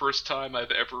 this is the first time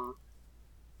I've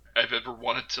ever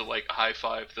wanted to like high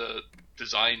five the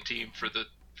design team for the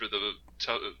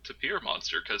Tapir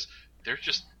monster because they're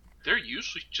just they're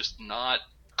usually just not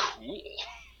cool.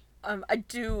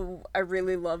 I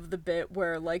really love the bit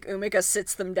where like Umika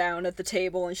sits them down at the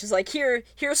table and she's like,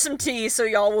 here's some tea so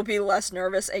y'all will be less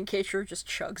nervous, and Keiichiro just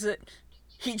chugs it.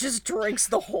 He just drinks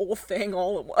the whole thing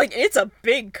all at once. Like it's a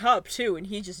big cup too, and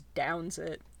he just downs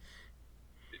it.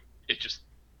 It just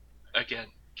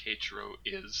again, Keiichiro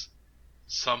is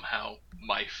somehow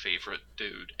my favorite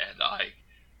dude, and I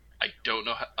don't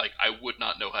know how, like I would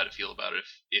not know how to feel about it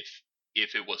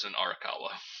if it wasn't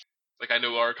Arakawa. Like I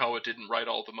know Arakawa didn't write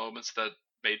all the moments that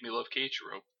made me love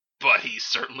Keiichiro, but he's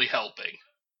certainly helping.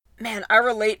 Man, I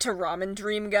relate to Ramen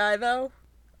Dream Guy though.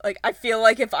 Like I feel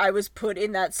like if I was put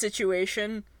in that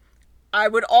situation, I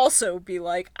would also be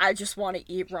like, I just want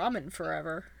to eat ramen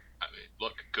forever. I mean,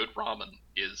 look, good ramen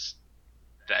is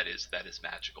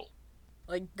magical.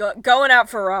 Like going out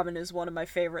for ramen is one of my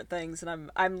favorite things, and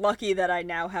I'm lucky that I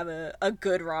now have a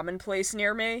good ramen place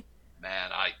near me.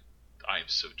 Man, I'm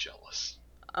so jealous.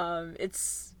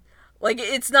 It's like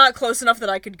it's not close enough that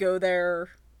I could go there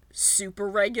super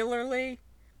regularly,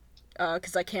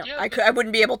 because I can't. Yeah, I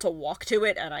wouldn't be able to walk to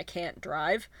it, and I can't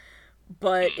drive.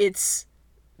 But it's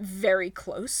very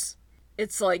close.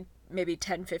 It's like maybe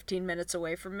 10-15 minutes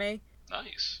away from me.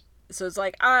 nice. So it's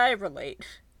like I relate.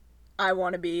 I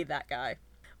want to be that guy.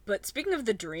 But speaking of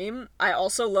the dream, I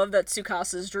also love that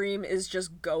Tsukasa's dream is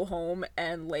just go home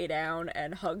and lay down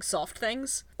and hug soft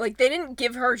things. Like, they didn't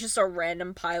give her just a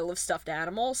random pile of stuffed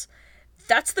animals.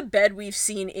 That's the bed we've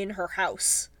seen in her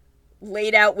house,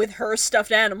 laid out with her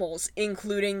stuffed animals,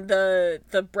 including the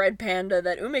bread panda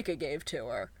that Umika gave to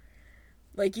her.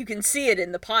 Like, you can see it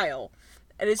in the pile.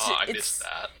 And Oh, I missed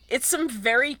that. it's some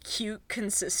very cute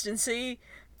consistency,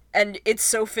 and it's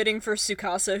so fitting for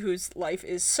Tsukasa, whose life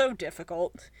is so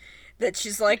difficult, that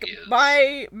she's It like, is.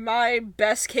 my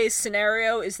best case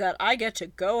scenario is that I get to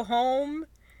go home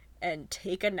and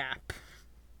take a nap.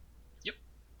 Yep.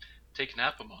 Take a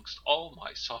nap amongst all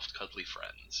my soft, cuddly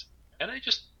friends. And I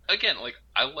just, again, like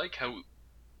I like how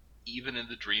even in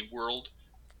the dream world,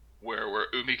 where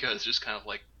Umika is just kind of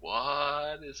like,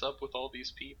 what is up with all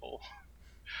these people?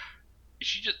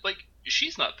 She just like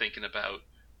she's not thinking about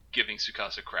giving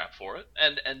Tsukasa crap for it,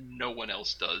 and no one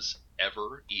else does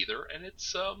ever either. And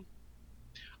it's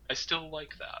I still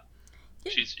like that.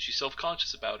 Yeah, She's self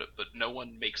conscious about it, but no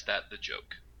one makes that the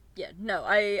joke. yeah, no,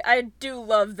 I do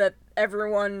love that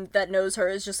everyone that knows her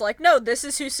is just like, no, this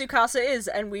is who Tsukasa is,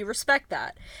 and we respect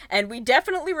that. And we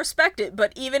definitely respect it,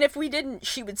 but even if we didn't,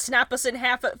 she would snap us in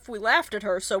half if we laughed at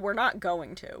her, so we're not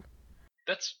going to.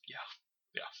 That's yeah.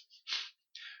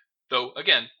 Though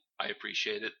again, I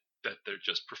appreciate it that they're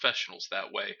just professionals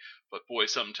that way. But boy,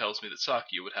 something tells me that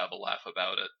Saki would have a laugh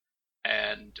about it,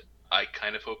 and I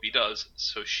kind of hope he does,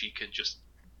 so she can just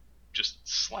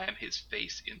slam his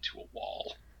face into a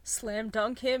wall. Slam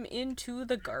dunk him into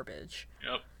the garbage.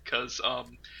 Yep. Because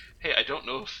hey, I don't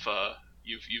know if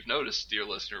you've noticed, dear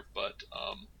listener, but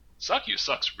Sakyu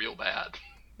sucks real bad.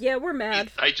 Yeah, we're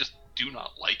mad. I just do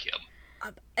not like him.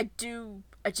 I do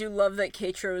love that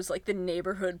Keiichiro is like the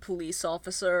neighborhood police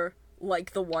officer,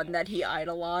 like the one that he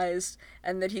idolized,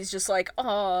 and that he's just like,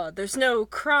 "Aw, there's no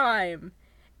crime.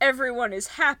 Everyone is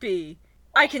happy.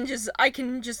 Oh, I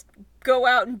can just go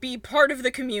out and be part of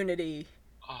the community."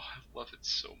 I love it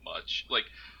so much. Like,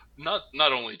 not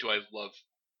only do I love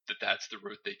that that's the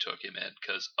route they took him in,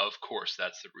 because of course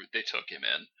that's the route they took him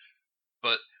in,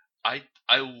 but I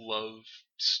love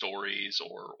stories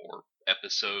or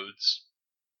episodes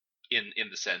in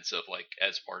the sense of like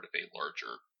as part of a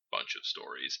larger bunch of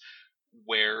stories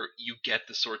where you get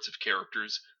the sorts of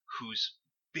characters whose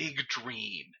big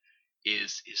dream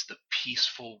is the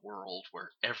peaceful world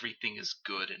where everything is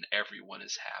good and everyone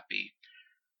is happy.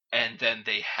 and then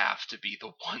they have to be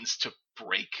the ones to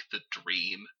break the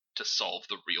dream to solve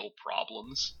the real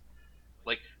problems.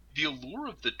 Like, the allure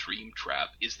of the dream trap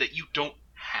is that you don't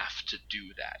have to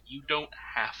do that. You don't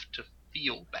have to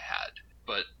feel bad.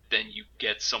 But then you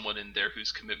get someone in there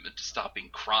whose commitment to stopping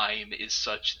crime is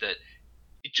such that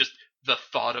it just the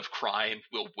thought of crime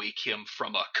will wake him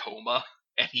from a coma,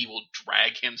 and he will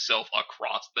drag himself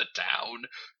across the town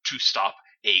to stop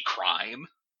a crime.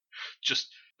 Just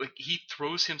like he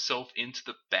throws himself into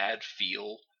the bad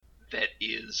feel that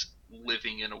is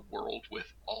living in a world with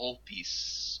all these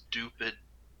stupid,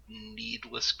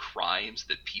 needless crimes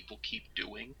that people keep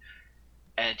doing,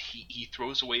 and he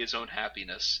throws away his own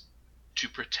happiness to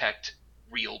protect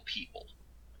real people.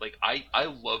 Like, I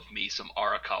love me some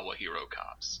Arakawa hero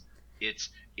cops.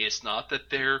 It's not that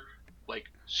they're like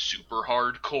super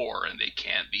hardcore and they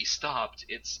can't be stopped.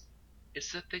 It's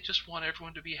that they just want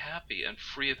everyone to be happy and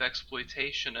free of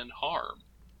exploitation and harm.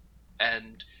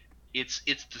 And it's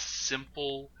the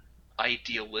simple,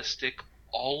 idealistic,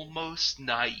 almost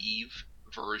naive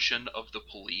version of the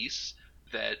police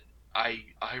that I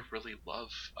really love.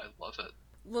 I love it.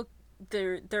 Look,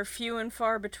 they're few and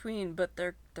far between, but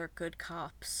they're good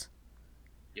cops.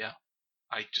 Yeah.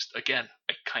 I just, again,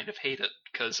 I kind of hate it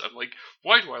because I'm like,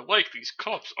 why do I like these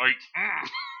cops?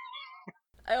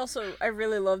 I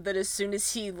really love that as soon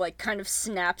as he like kind of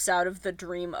snaps out of the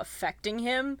dream affecting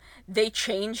him, they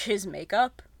change his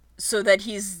makeup so that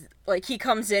he's like he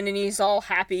comes in and he's all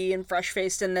happy and fresh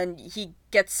faced, and then he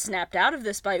gets snapped out of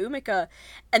this by Umika,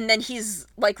 and then he's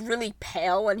like really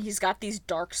pale and he's got these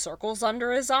dark circles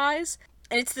under his eyes.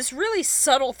 And it's this really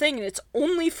subtle thing, and it's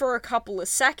only for a couple of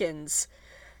seconds.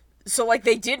 So like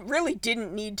they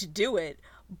didn't need to do it,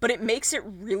 but it makes it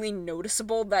really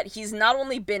noticeable that he's not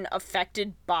only been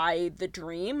affected by the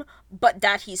dream, but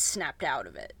that he's snapped out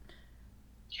of it.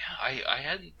 Yeah, I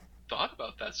hadn't thought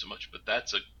about that so much, but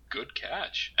that's a good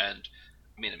catch. And,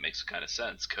 I mean, it makes kind of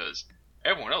sense, because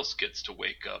everyone else gets to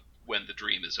wake up when the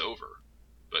dream is over.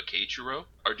 But Keiichiro,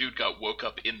 our dude got woke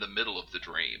up in the middle of the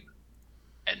dream,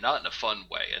 and not in a fun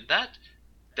way. And that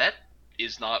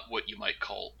is not what you might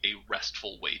call a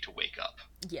restful way to wake up.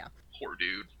 Yeah. Poor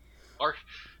dude. Our,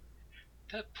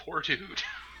 that poor dude.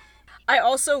 I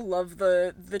also love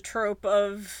the trope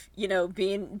of, you know,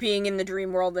 being in the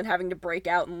dream world and having to break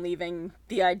out and leaving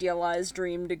the idealized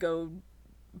dream to go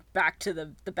back to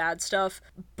the bad stuff.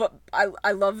 But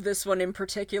I love this one in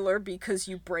particular because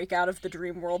you break out of the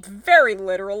dream world very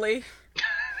literally.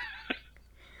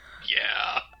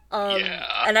 Yeah.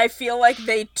 Yeah. And I feel like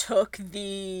they took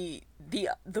the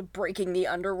breaking the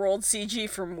underworld CG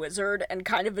from Wizard and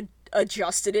kind of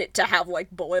adjusted it to have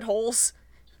like bullet holes.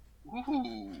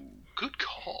 Ooh, good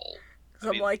call.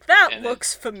 I'm like, that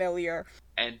looks familiar.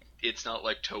 And it's not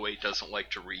like Toei doesn't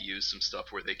like to reuse some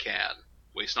stuff where they can.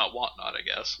 Waste not, want not, I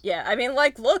guess. Yeah, I mean,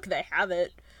 like, look, they have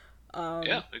it.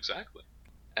 Yeah, exactly.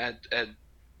 And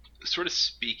sort of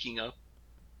speaking up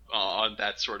on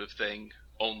that sort of thing,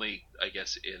 only, I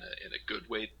guess, in a good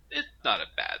way. It's not a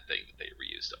bad thing that they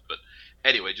reused stuff. But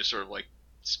anyway, just sort of like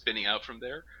spinning out from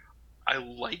there, I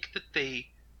like that the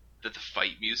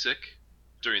fight music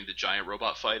during the giant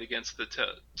robot fight against the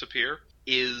Tapir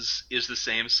is the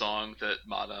same song that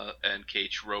Mana and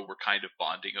Keiichiro were kind of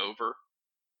bonding over,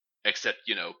 except,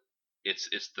 you know, it's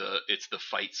the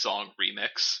fight song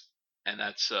remix, and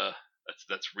that's a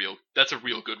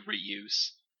real good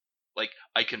reuse. Like,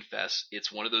 I confess,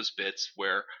 it's one of those bits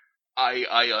where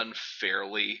I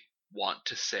unfairly want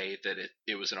to say that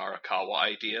it was an Arakawa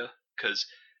idea, because,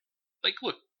 like,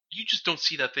 look, you just don't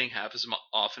see that thing half as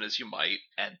often as you might,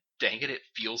 and dang it, it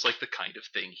feels like the kind of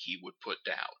thing he would put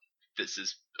down. This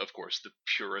is, of course, the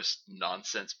purest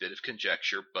nonsense bit of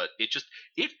conjecture, but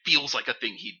it feels like a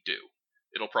thing he'd do.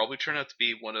 It'll probably turn out to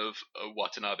be one of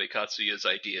Watanabe Katsuya's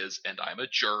ideas, and I'm a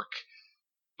jerk,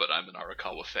 but I'm an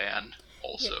Arakawa fan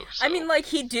also. Yeah. So. I mean, like,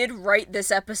 he did write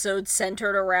this episode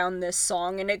centered around this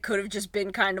song, and it could have just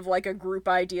been kind of like a group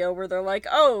idea where they're like,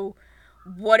 oh,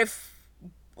 what if,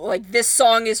 like, this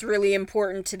song is really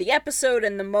important to the episode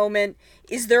and the moment.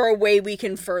 Is there a way we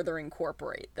can further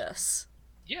incorporate this?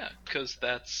 Yeah, because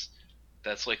that's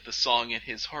like the song in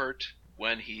his heart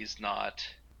when he's not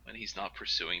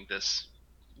pursuing this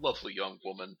lovely young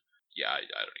woman. Yeah, I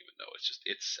don't even know.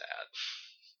 It's sad.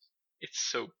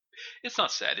 It's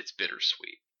not sad. It's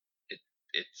bittersweet.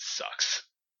 It sucks,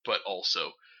 but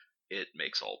also it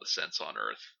makes all the sense on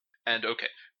earth. And okay,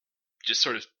 just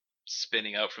sort of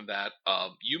spinning out from that.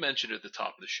 You mentioned at the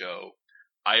top of the show.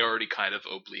 I already kind of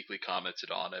obliquely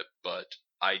commented on it, but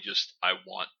I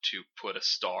want to put a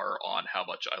star on how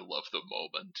much I love the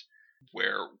moment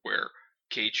where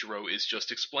Keiichiro is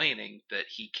just explaining that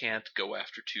he can't go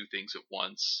after two things at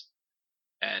once,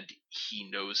 and he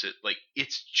knows it. Like,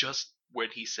 it's just when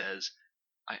he says,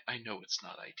 I know it's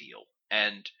not ideal.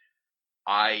 And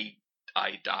I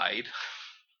died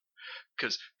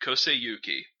because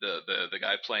Koseyuki, the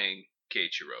guy playing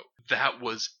Keiichiro, that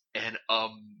was an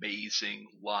amazing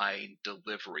line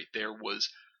delivery.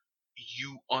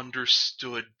 You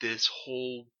understood this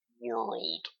whole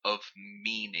world of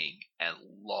meaning and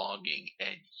longing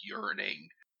and yearning,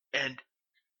 and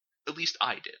at least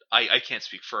I did. I can't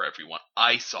speak for everyone.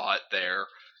 I saw it there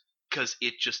because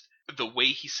it just, the way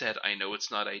he said, I know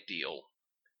it's not ideal,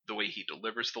 the way he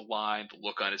delivers the line, the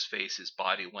look on his face, his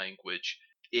body language,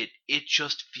 it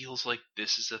just feels like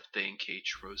this is a thing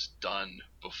Keiichiro's done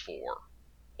before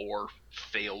or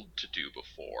failed to do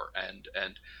before. And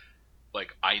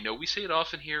like, I know we say it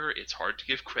often here, it's hard to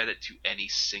give credit to any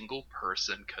single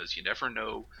person because you never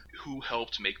know who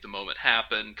helped make the moment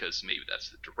happen, because maybe that's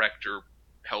the director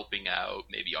helping out,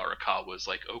 maybe Arakawa's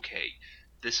like, okay,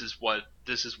 this is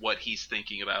what he's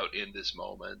thinking about in this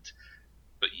moment,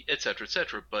 but etc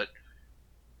etc. But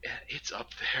it's up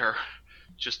there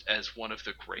just as one of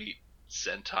the great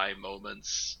Sentai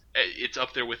moments. It's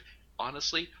up there with,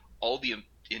 honestly, all the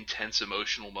intense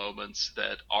emotional moments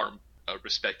that our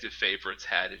respective favorites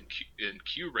had in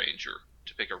Q Ranger,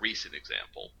 to pick a recent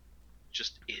example.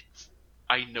 Just,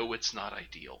 I know it's not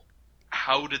ideal.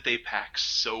 How did they pack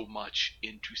so much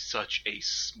into such a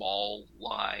small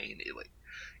line?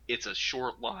 It's a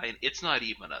short line. It's not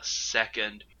even a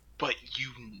second, but you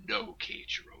know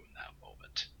Keiichiro in that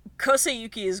moment.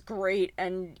 Koseyuki is great,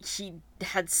 and he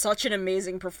had such an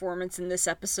amazing performance in this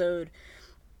episode.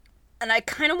 And I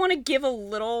kind of want to give a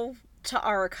little to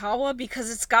Arakawa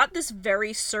because it's got this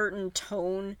very certain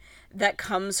tone that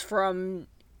comes from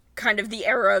kind of the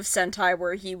era of Sentai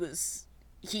where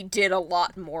he did a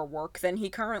lot more work than he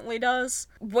currently does.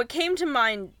 What came to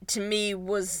mind to me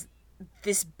was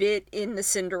this bit in the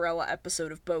Cinderella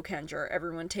episode of Boukenger,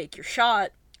 Everyone Take Your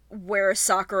Shot, where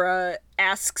Sakura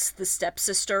asks the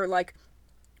stepsister, like,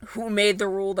 who made the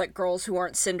rule that girls who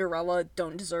aren't Cinderella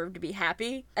don't deserve to be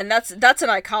happy. And that's an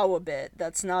Aikawa bit.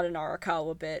 That's not an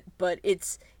Arakawa bit, but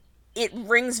it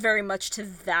rings very much to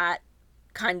that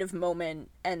kind of moment,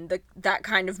 and that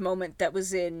kind of moment that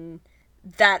was in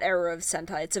that era of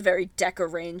Sentai. It's a very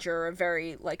Deca Ranger, a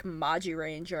very, like, Maji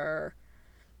Ranger,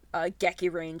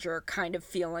 Geki Ranger kind of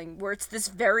feeling, where it's this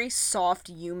very soft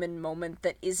human moment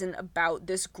that isn't about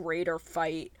this greater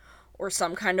fight or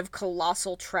some kind of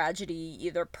colossal tragedy,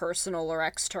 either personal or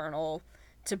external,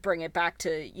 to bring it back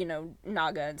to,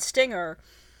 Naga and Stinger,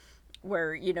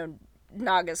 where,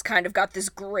 Naga's kind of got this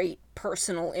great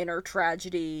personal inner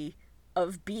tragedy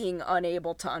of being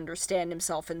unable to understand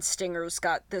himself, and Stinger's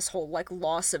got this whole, like,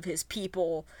 loss of his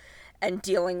people and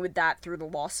dealing with that through the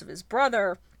loss of his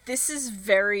brother. This is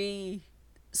very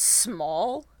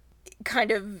small, kind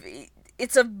of,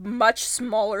 it's a much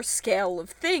smaller scale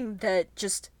of thing that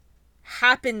just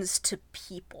happens to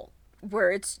people,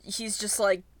 where he's just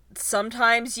like,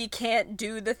 sometimes you can't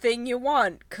do the thing you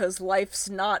want because life's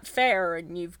not fair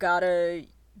and you've gotta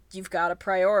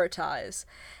prioritize.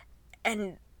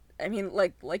 And I mean,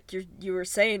 like you were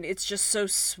saying, it's just so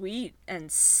sweet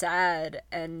and sad,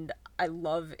 and I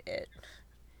love it.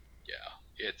 Yeah,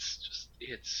 it's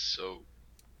so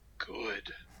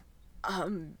good.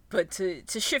 But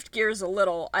to shift gears a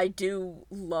little, I do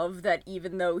love that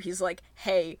even though he's like,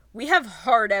 hey, we have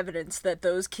hard evidence that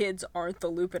those kids aren't the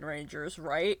Lupin Rangers,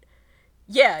 right?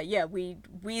 Yeah,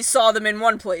 we saw them in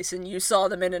one place and you saw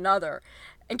them in another.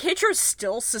 And Keiichiro's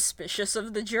still suspicious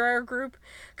of the Jiraiya group,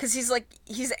 because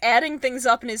he's adding things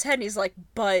up in his head, and he's like,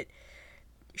 but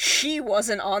she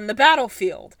wasn't on the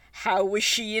battlefield. How was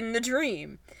she in the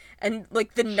dream? And,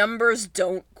 like, the numbers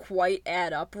don't quite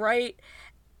add up right.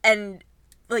 And,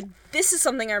 like, this is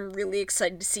something I'm really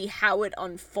excited to see how it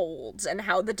unfolds and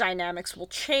how the dynamics will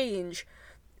change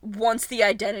once the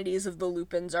identities of the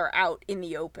Lupins are out in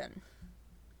the open.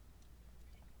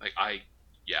 Like, I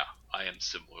am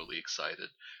similarly excited.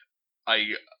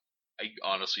 I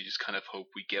honestly just kind of hope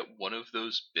we get one of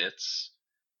those bits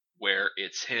where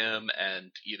it's him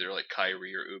and either, like,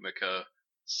 Kairi or Umika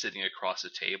sitting across a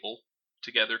table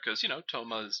together, because,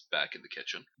 Toma is back in the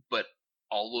kitchen. But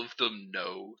all of them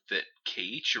know that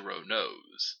Keiichiro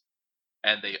knows,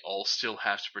 and they all still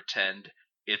have to pretend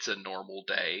it's a normal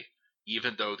day,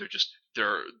 even though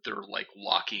they're like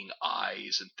locking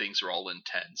eyes and things are all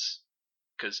intense.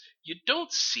 Because you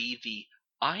don't see the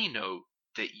I know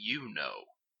that you know,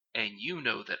 and you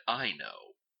know that I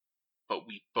know, but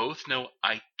we both know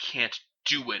I can't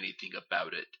do anything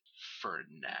about it for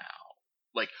now.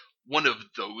 Like, one of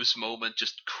those moments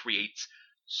just creates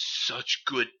such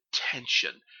good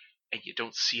tension, and you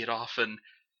don't see it often,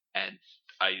 and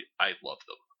I love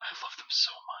them. I love them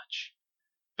so much.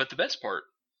 But the best part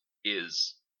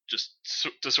is just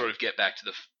to sort of get back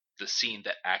to the scene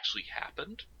that actually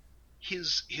happened.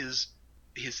 His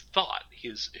thought,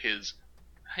 his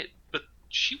hey, but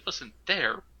she wasn't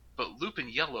there, but Lupin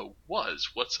Yellow was.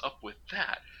 What's up with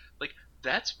that? Like,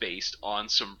 that's based on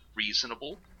some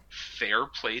reasonable, fair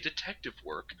play detective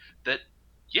work that,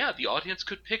 yeah, the audience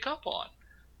could pick up on.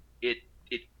 It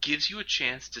it gives you a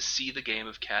chance to see the game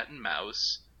of cat and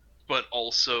mouse, but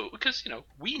also because,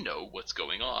 we know what's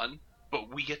going on,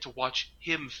 but we get to watch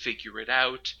him figure it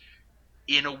out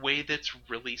in a way that's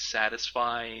really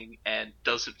satisfying and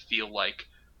doesn't feel like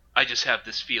I just have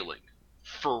this feeling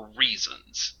for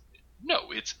reasons.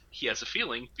 No, it's he has a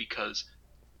feeling because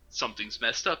something's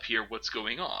messed up here, what's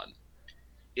going on.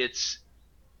 It's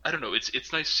I don't know,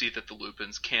 it's nice to see that the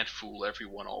Lupins can't fool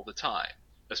everyone all the time,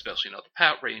 especially not the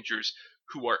Pat Rangers,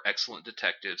 who are excellent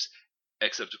detectives,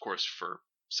 except of course for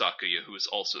Sakuya, who is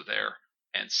also there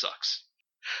and sucks.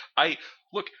 I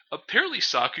look, apparently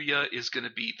Sakuya is going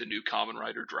to be the new Kamen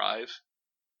Rider Drive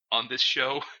on this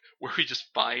show, where we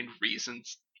just find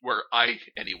reasons, where I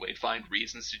anyway find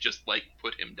reasons to just like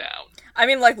put him down. I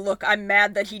mean, like, look, I'm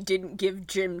mad that he didn't give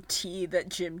Jim tea that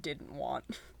Jim didn't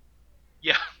want.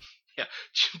 Yeah, yeah,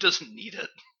 Jim doesn't need it.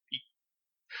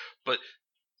 But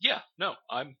yeah, no,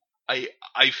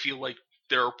 I feel like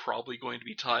there are probably going to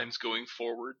be times going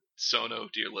forward, Sono,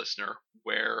 dear listener,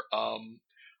 where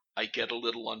I get a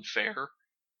little unfair,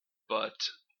 but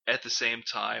at the same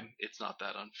time, it's not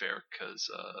that unfair because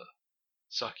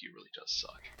Saki really does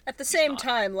suck. At the same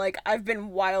time, like, I've been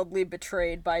wildly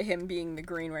betrayed by him being the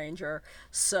Green Ranger,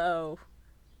 so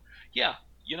yeah,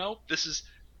 this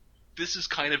is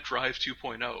kind of Drive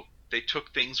 2.0. They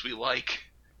took things we like,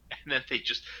 and then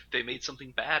they made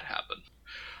something bad happen.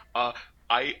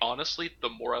 I honestly, the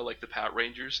more I like the Pat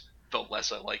Rangers, the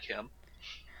less I like him.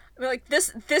 I mean, like,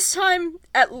 this time,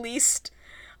 at least,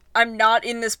 I'm not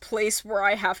in this place where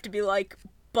I have to be like,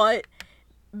 but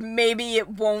maybe it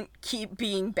won't keep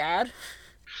being bad.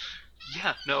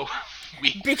 Yeah, no.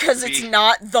 Because it's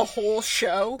not the whole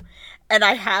show, and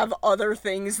I have other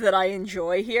things that I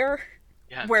enjoy here.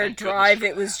 Yeah, where Drive,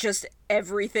 it was just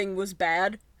everything was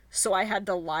bad, so I had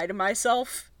to lie to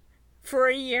myself for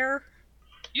a year.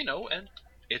 And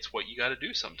it's what you gotta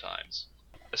do sometimes.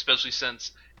 Especially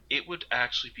since it would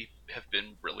actually have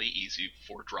been really easy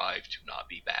for Drive to not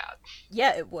be bad.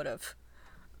 Yeah, it would have.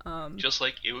 Just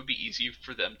like it would be easy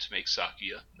for them to make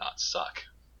Sakuya not suck.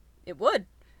 It would.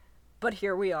 But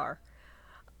here we are.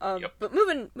 Yep. But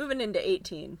moving into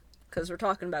 18, because we're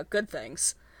talking about good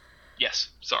things. Yes,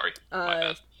 sorry.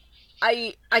 My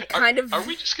bad. I kind of... Are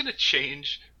we just gonna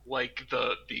change, like,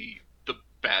 the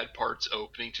bad parts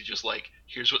opening to just, like,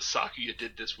 here's what Sakuya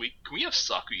did this week? Can we have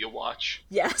Sakuya watch?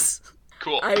 Yes.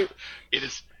 Cool. It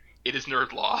is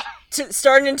nerd law.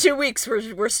 Starting in 2 weeks,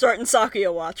 we're starting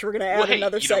Sakuya watch. We're gonna add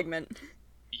another segment.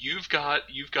 You've got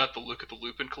the Look at the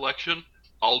Lupin collection.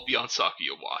 I'll be on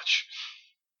Sakuya watch.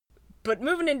 But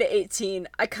moving into 18,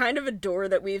 I kind of adore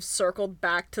that we've circled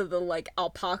back to the, like,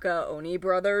 Alpaca Oni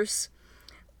brothers.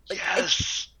 Like,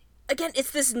 yes! Again,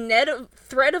 it's this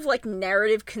thread of, like,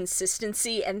 narrative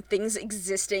consistency and things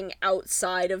existing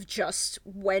outside of just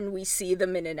when we see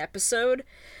them in an episode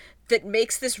that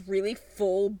makes this really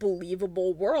full,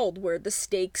 believable world where the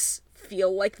stakes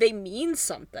feel like they mean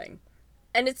something.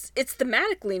 And it's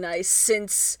thematically nice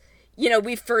since,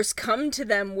 we first come to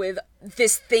them with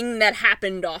this thing that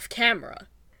happened off camera.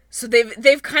 So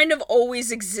they've kind of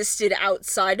always existed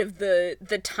outside of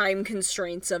the time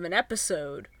constraints of an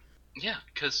episode. Yeah,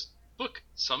 because, look,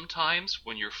 sometimes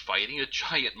when you're fighting a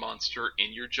giant monster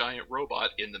in your giant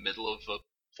robot in the middle of a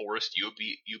forest you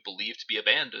believe to be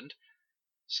abandoned,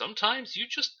 sometimes you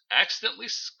just accidentally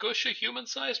squish a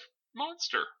human-sized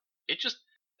monster.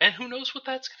 And who knows what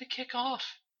that's going to kick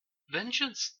off?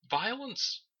 Vengeance,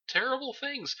 violence, terrible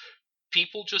things.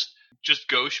 People just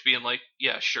Ghosh being like,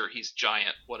 yeah, sure, he's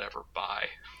giant, whatever, bye.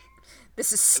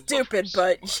 This is stupid,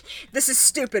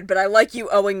 but I like you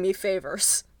owing me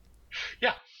favors.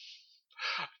 Yeah.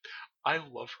 I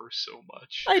love her so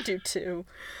much. I do too.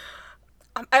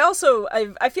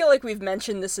 I feel like we've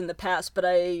mentioned this in the past, but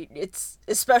it's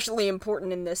especially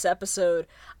important in this episode.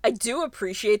 I do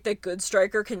appreciate that Good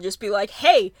Striker can just be like,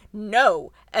 hey,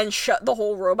 no, and shut the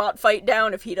whole robot fight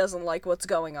down if he doesn't like what's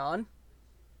going on.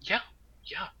 Yeah.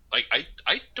 Like,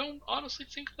 I don't honestly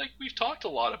think, like, we've talked a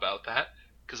lot about that,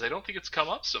 because I don't think it's come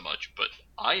up so much, but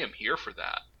I am here for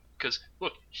that. Because,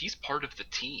 look, he's part of the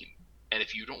team. And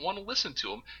if you don't want to listen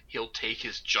to him, he'll take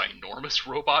his ginormous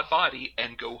robot body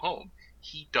and go home.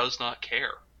 He does not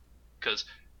care. Because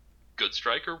good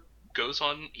striker goes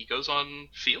on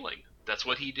feeling. That's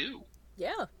what he do.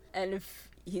 Yeah. And if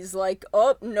he's like,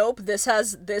 oh nope, this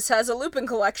has a Lupin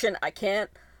collection, I can't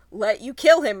let you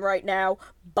kill him right now.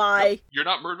 Bye. Nope, you're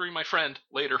not murdering my friend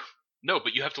later. No,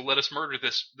 but you have to let us murder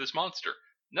this monster.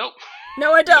 Nope.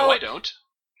 No, I don't. No, I don't.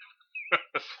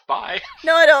 Bye.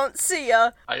 No, I don't. See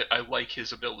ya. I like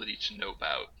his ability to nope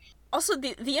out. Also,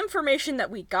 the information that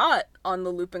we got on the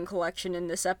Lupin collection in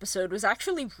this episode was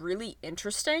actually really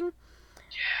interesting.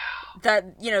 Yeah.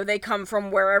 That, you know, they come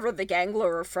from wherever the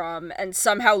Gangler are from, and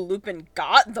somehow Lupin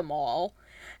got them all.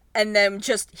 And then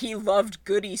just, he loved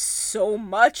Goody so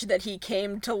much that he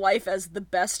came to life as the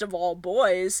best of all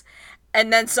boys.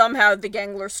 And then somehow the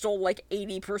Gangler stole like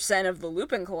 80% of the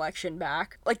Lupin collection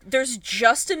back. Like, there's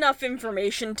just enough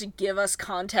information to give us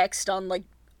context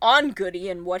on Goody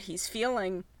and what he's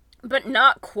feeling, but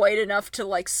not quite enough to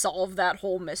like solve that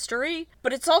whole mystery.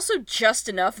 But it's also just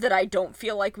enough that I don't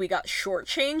feel like we got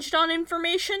shortchanged on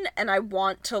information, and I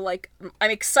want to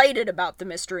I'm excited about the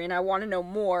mystery and I want to know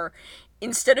more,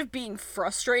 instead of being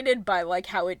frustrated by like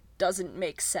how it doesn't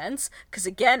make sense. Because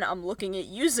again, I'm looking at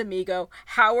you, Zamigo.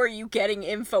 How are you getting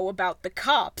info about the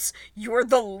cops? You're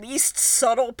the least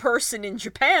subtle person in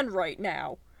Japan right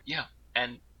now. Yeah,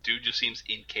 and dude just seems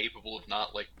incapable of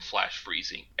not like flash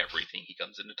freezing everything he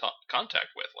comes into contact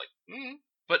with.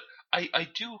 But I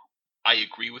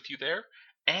agree with you there,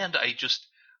 and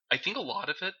I think a lot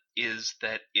of it is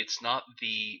that it's not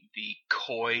the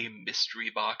coy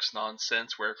mystery box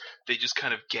nonsense where they just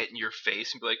kind of get in your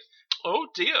face and be like, oh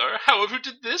dear, however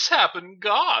did this happen?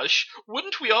 Gosh,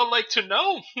 wouldn't we all like to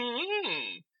know?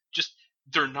 Just,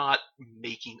 they're not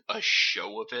making a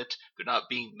show of it. They're not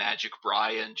being Magic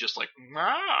Brian, just like,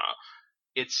 nah.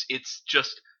 It's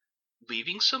just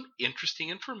leaving some interesting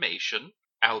information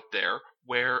out there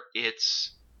where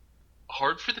it's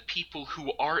hard for the people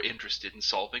who are interested in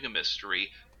solving a mystery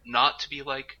not to be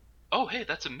like, oh hey,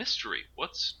 that's a mystery.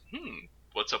 What's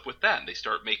up with that? And they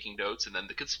start making notes, and then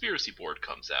the conspiracy board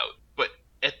comes out. But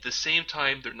at the same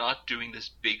time, they're not doing this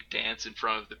big dance in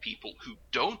front of the people who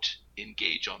don't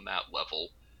engage on that level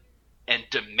and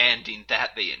demanding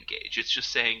that they engage. It's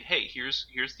just saying, hey, here's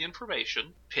the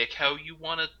information. Pick how you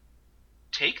want to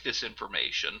take this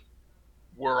information.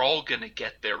 We're all gonna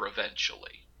get there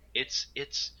eventually. It's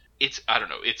I don't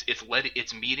know.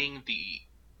 It's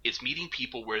meeting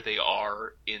people where they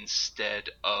are, instead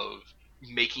of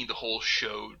making the whole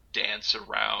show dance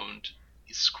around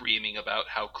screaming about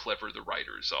how clever the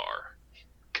writers are.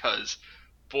 Because,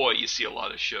 boy, you see a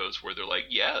lot of shows where they're like,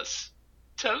 yes,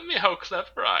 tell me how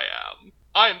clever I am.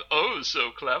 I'm oh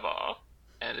so clever.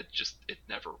 And it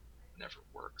never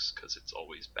works, because it's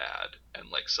always bad. And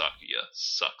like, Sakuya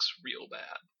sucks real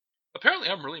bad. Apparently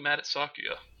I'm really mad at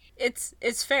Sakuya.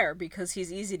 It's fair, because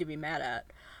he's easy to be mad at.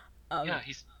 Yeah,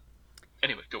 he's...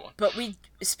 Anyway, go on. But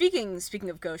speaking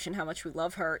of Goshen and how much we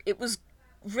love her, it was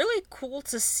really cool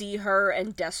to see her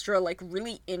and Destra like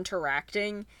really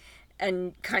interacting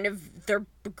and kind of their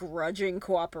begrudging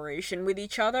cooperation with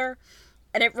each other.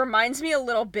 And it reminds me a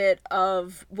little bit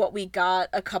of what we got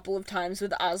a couple of times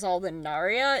with Azald and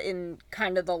Naria in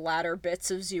kind of the latter bits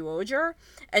of Zyuohger,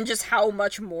 and just how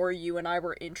much more you and I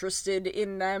were interested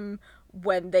in them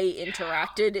when they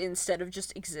interacted instead of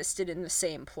just existed in the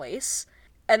same place.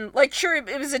 And, like, sure,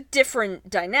 it was a different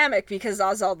dynamic because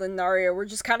Azald and Naria were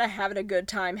just kind of having a good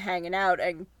time hanging out,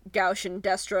 and Gauche and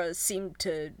Destra seemed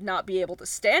to not be able to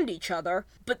stand each other.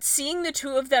 But seeing the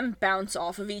two of them bounce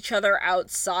off of each other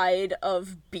outside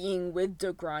of being with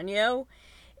Dogranio,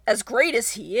 as great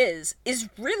as he is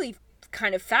really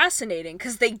kind of fascinating,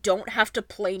 because they don't have to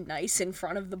play nice in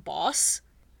front of the boss.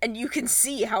 And you can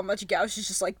see how much Gauche is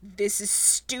just like, this is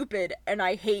stupid, and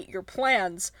I hate your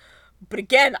plans. But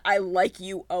again, I like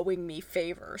you owing me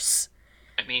favors.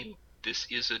 I mean, this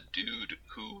is a dude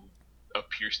who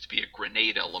appears to be a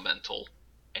grenade elemental,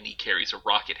 and he carries a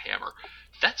rocket hammer.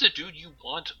 That's a dude you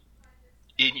want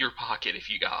in your pocket if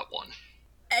you got one.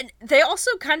 And they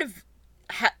also kind of,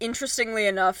 interestingly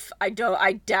enough, I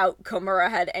doubt Komura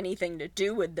had anything to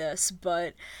do with this,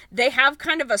 but they have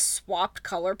kind of a swapped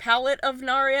color palette of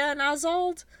Naria and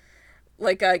Azald.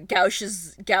 Like, Gauche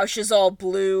is all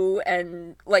blue,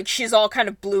 and, like, she's all kind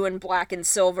of blue and black and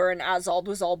silver, and Azald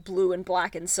was all blue and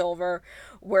black and silver,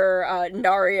 where,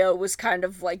 Naria was kind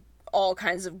of, like, all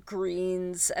kinds of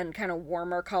greens and kind of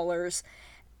warmer colors,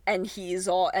 and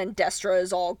Destra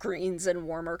is all greens and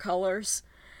warmer colors.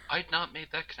 I'd not made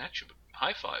that connection, but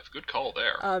high five. Good call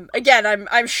there. Again,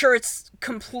 I'm sure it's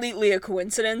completely a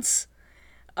coincidence,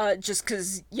 just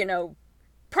because, you know,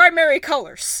 primary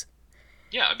colors.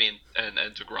 Yeah, I mean, and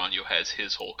Degranio has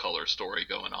his whole color story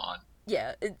going on.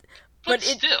 Yeah, But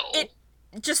still, it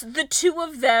just the two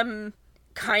of them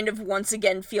kind of once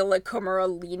again feel like Komura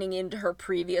leaning into her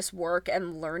previous work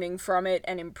and learning from it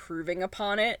and improving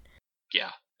upon it.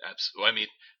 yeah, absolutely. I mean,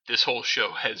 this whole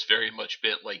show has very much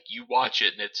been like you watch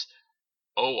it and it's,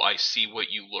 oh, I see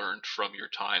what you learned from your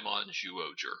time on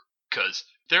Zyuohger. Because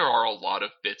there are a lot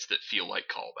of bits that feel like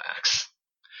callbacks.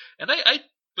 And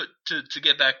but to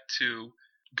get back to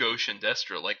Gauche and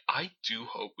Destra, like, I do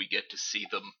hope we get to see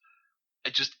them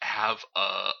just have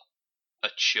a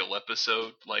chill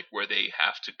episode, like, where they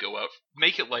have to go out,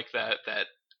 make it like that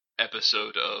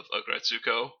episode of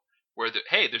Agretsuko, where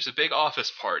hey, there's a big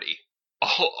office party.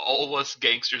 All us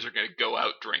gangsters are going to go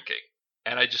out drinking.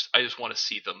 And I just want to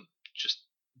see them just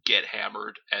get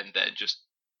hammered and then just,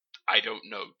 I don't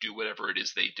know, do whatever it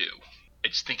is they do. I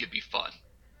just think it'd be fun.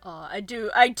 I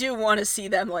do want to see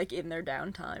them like in their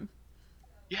downtime.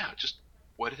 Yeah, just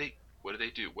what do they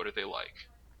do? What are they like?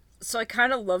 So I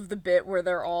kind of love the bit where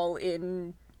they're all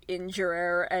in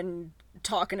Jurere and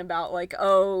talking about like,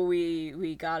 oh,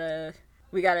 we gotta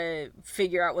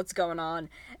figure out what's going on,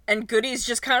 and Goody's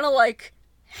just kind of like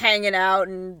hanging out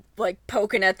and like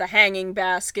poking at the hanging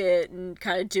basket and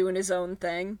kind of doing his own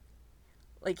thing.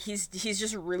 Like he's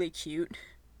just really cute.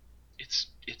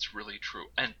 It's really true.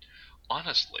 And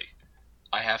honestly,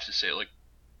 I have to say, like,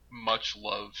 much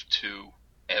love to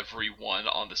everyone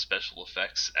on the special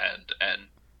effects and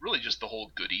really just the whole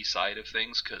Goody side of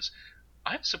things, because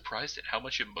I'm surprised at how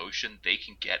much emotion they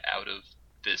can get out of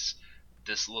this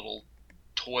little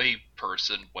toy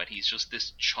person when he's just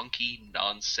this chunky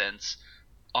nonsense,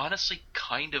 honestly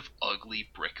kind of ugly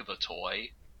brick of a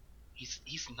toy.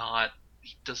 He's not,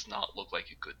 he does not look like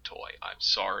a good toy. I'm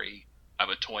sorry. I'm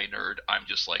a toy nerd. I'm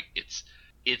just like,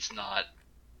 it's not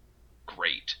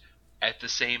great. At the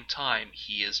same time,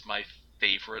 he is my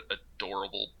favorite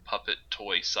adorable puppet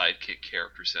toy sidekick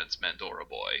character since Mandora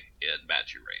Boy in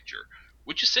Magi Ranger.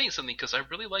 Which is saying something, because I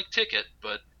really like Ticket,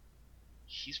 but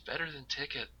he's better than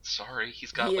Ticket. Sorry,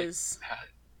 he's got he's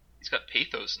got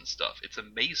pathos and stuff. It's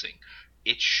amazing.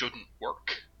 It shouldn't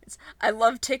work. I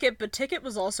love Ticket, but Ticket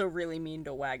was also really mean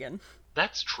to Wagon.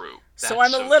 That's true. So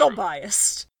I'm a little true.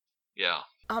 Biased. Yeah.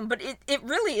 But it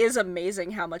really is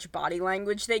amazing how much body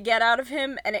language they get out of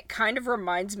him, and it kind of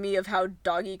reminds me of how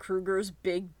Doggy Kruger's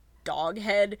big dog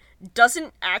head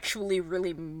doesn't actually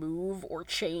really move or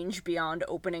change beyond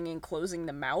opening and closing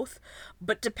the mouth,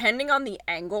 but depending on the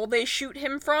angle they shoot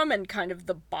him from and kind of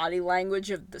the body language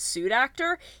of the suit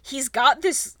actor, he's got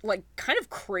this, like, kind of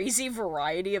crazy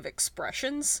variety of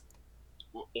expressions.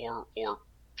 Or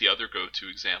the other go-to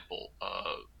example,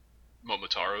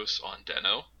 Momotaro's on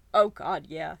Den-O. Oh god,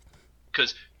 yeah.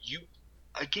 Because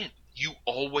you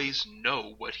always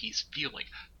know what he's feeling.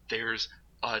 There's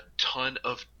a ton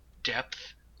of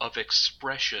depth of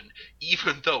expression,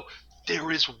 even though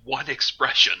there is one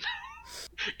expression.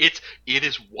 it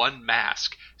is one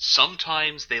mask.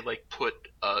 Sometimes they like put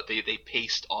they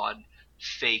paste on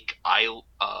fake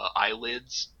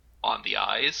eyelids on the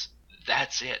eyes.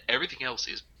 That's it. Everything else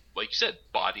is, like you said,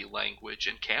 body language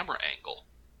and camera angle.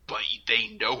 But they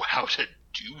know how to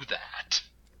do that.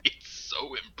 It's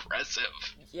so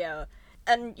impressive. Yeah.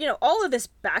 And, all of this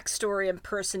backstory and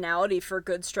personality for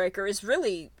Good Striker is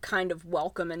really kind of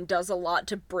welcome and does a lot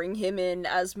to bring him in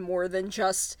as more than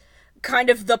just kind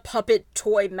of the puppet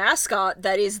toy mascot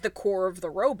that is the core of the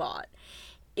robot.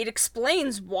 It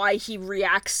explains why he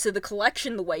reacts to the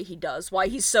collection the way he does, why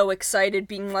he's so excited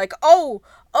being like, oh,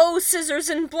 Scissors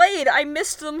and Blade, I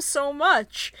missed them so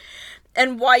much.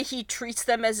 And why he treats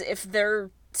them as if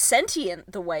they're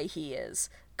sentient the way he is.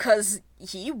 'Cause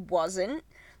he wasn't,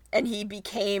 and he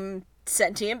became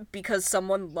sentient because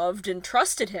someone loved and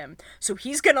trusted him. So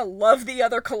he's gonna love the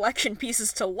other collection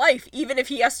pieces to life, even if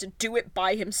he has to do it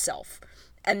by himself.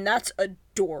 And that's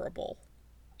adorable.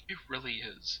 It really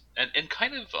is. And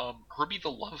kind of Herbie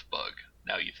the Love Bug,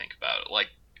 now you think about it. Like,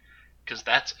 because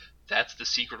that's the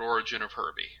secret origin of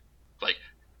Herbie. Like,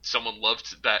 someone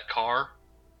loved that car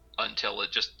until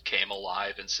it just came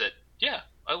alive and said, yeah,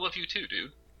 I love you too,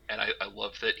 dude. And I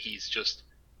love that he's just,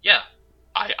 yeah,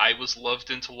 I was loved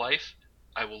into life.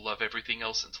 I will love everything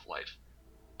else into life.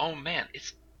 Oh man,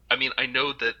 I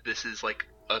know that this is like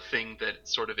a thing that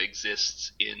sort of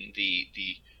exists in the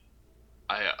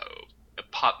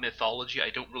pop mythology. I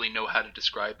don't really know how to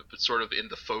describe it, but sort of in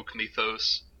the folk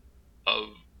mythos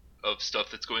of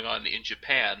stuff that's going on in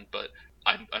Japan. But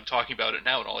I'm talking about it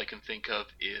now, and all I can think of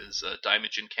is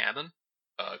Daimajin Canon,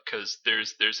 because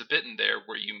there's a bit in there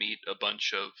where you meet a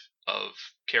bunch of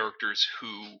characters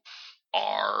who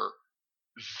are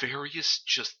various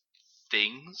just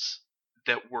things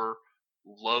that were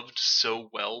loved so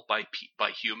well by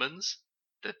humans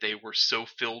that they were so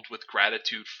filled with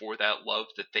gratitude for that love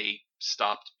that they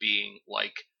stopped being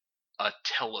like a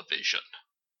television.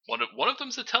 One of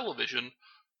them's a television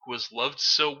who was loved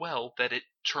so well that it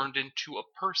turned into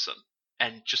a person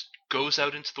and just goes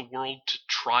out into the world to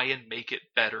try and make it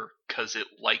better because it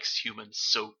likes humans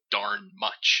so darn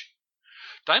much.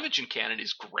 Daimajin Canon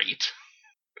is great.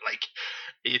 Like,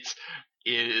 it's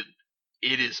it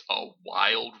it is a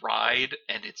wild ride,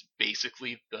 and it's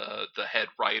basically the head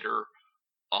writer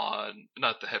on,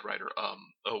 not the head writer,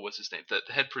 what's his name, the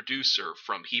head producer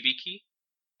from Hibiki,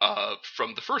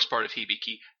 from the first part of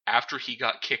Hibiki, after he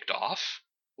got kicked off,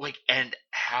 like, and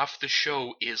half the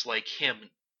show is like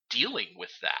him dealing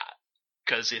with that,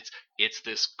 because it's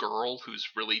this girl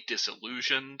who's really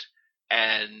disillusioned,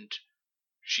 and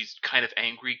she's kind of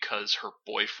angry because her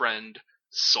boyfriend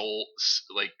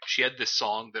like, she had this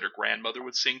song that her grandmother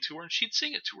would sing to her, and she'd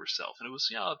sing it to herself, and it was,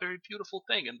 a very beautiful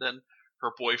thing, and then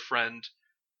her boyfriend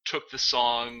took the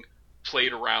song,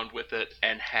 played around with it,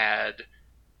 and had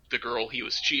the girl he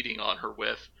was cheating on her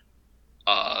with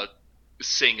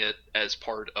sing it as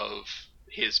part of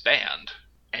his band,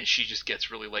 and she just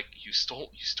gets really like, you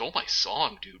stole my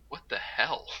song, dude, what the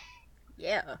hell?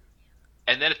 Yeah.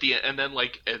 And then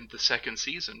in the second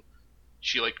season,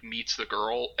 she like meets the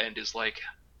girl and is like,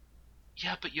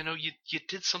 yeah, but you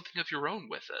did something of your own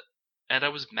with it, and I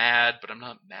was mad, but I'm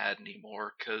not mad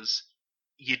anymore because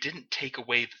you didn't take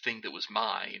away the thing that was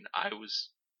mine. I was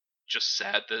just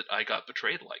sad that I got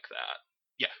betrayed like that.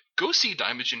 Yeah, go see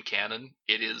Daimajin Canon.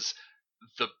 It is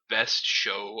the best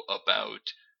show about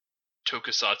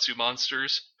tokusatsu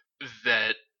monsters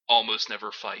that almost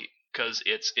never fight, because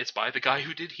it's by the guy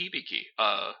who did Hibiki,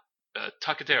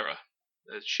 Takadera,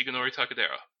 Shigenori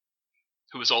Takadera,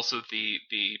 who was also the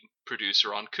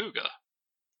producer on Kuga.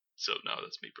 So now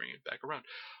that's me bringing it back around.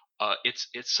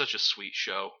 It's such a sweet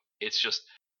show.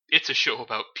 It's a show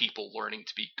about people learning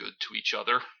to be good to each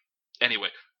other. Anyway,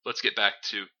 let's get back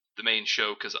to the main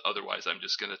show, because otherwise I'm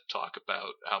just going to talk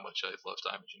about how much I love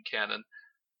Daimajin Canon.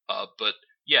 But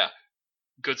yeah,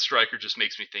 Good Striker just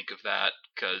makes me think of that,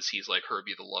 because he's like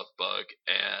Herbie the Love Bug,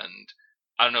 and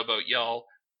I don't know about y'all,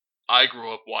 I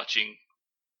grew up watching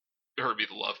Herbie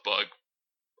the Love Bug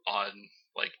on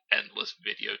like endless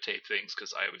videotape things,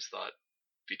 because I always thought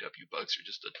VW Bugs are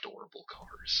just adorable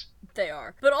cars. They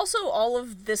are. But also all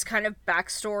of this kind of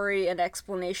backstory and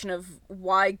explanation of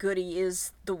why Goody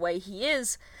is the way he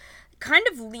is kind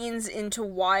of leans into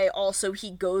why also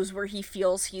he goes where he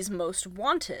feels he's most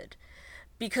wanted.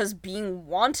 Because being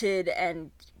wanted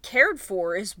and cared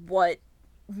for is what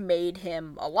made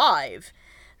him alive.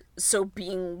 So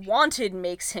being wanted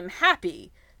makes him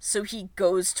happy. So he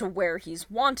goes to where he's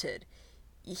wanted.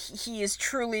 He is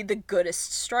truly the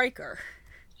goodest striker.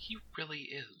 He really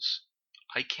is.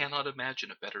 I cannot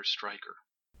imagine a better striker.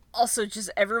 Also,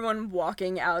 just everyone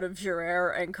walking out of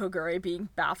Jurere and Kogure being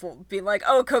baffled, being like,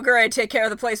 oh, Kogure, take care of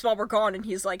the place while we're gone, and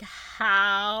he's like,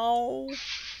 how?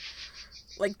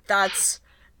 Like, that's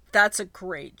a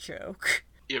great joke.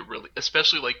 It really,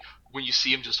 especially like when you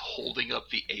see him just holding up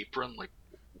the apron, like,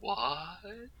 what?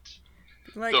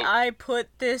 Like, I put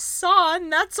this on,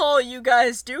 that's all you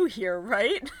guys do here,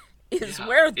 right? Is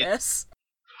wear this.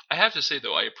 I have to say,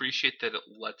 though, I appreciate that it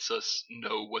lets us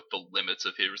know what the limits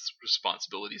of his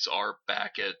responsibilities are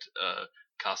back at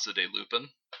Casa de Lupin.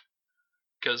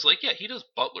 Because, like, yeah, he does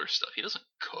butler stuff. He doesn't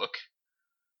cook.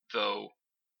 Though,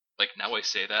 like, now I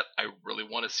say that, I really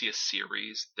want to see a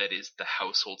series that is the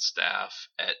household staff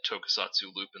at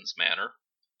Tokusatsu Lupin's Manor.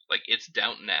 Like, it's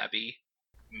Downton Abbey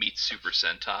meets Super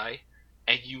Sentai,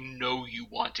 and you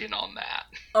want in on that.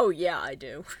 Oh, yeah, I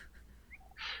do.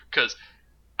 Because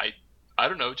I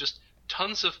don't know, just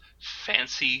tons of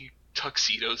fancy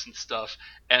tuxedos and stuff,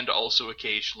 and also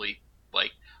occasionally,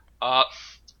 like,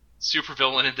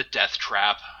 supervillain in the death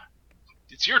trap.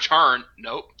 It's your turn.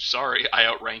 Nope, sorry, I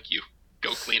outrank you.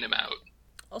 Go clean him out.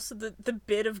 Also, the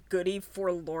bit of Goody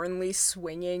forlornly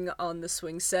swinging on the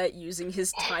swing set using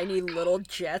his tiny little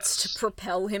jets to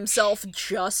propel himself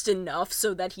just enough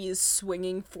so that he is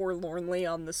swinging forlornly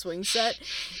on the swing set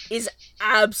is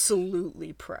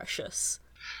absolutely precious.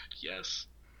 Yes.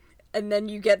 And then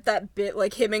you get that bit,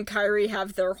 like, him and Kairi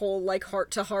have their whole, like,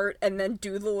 heart-to-heart, and then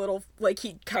do the little, like,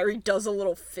 Kairi does a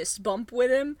little fist bump with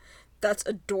him. That's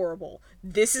adorable.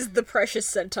 This is the precious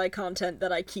Sentai content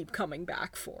that I keep coming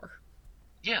back for.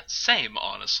 Yeah, same,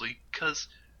 honestly, because,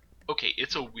 okay,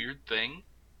 it's a weird thing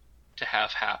to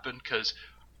have happen, because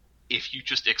if you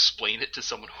just explain it to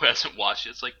someone who hasn't watched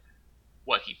it, it's like,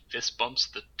 what, he fist bumps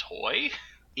the toy?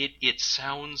 It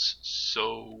sounds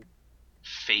so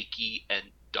fakey and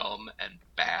dumb and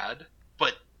bad,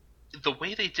 but the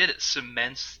way they did it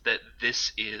cements that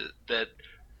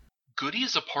Goody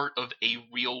is a part of a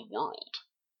real world,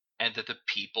 and that the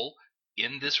people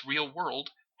in this real world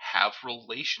have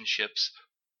relationships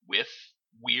with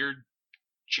weird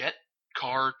jet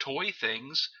car toy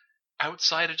things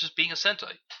outside of just being a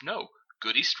Sentai. No,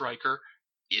 Goody Stryker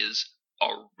is a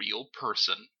real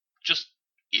person. Just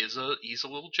he's a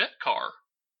little jet car.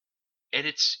 And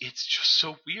it's just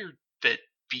so weird that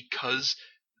because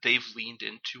they've leaned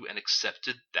into and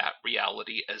accepted that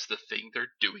reality as the thing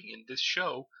they're doing in this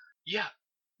show, yeah,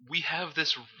 we have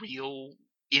this real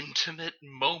intimate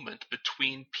moment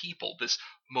between people, this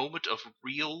moment of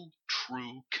real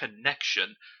true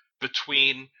connection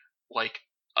between like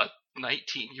a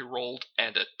 19-year-old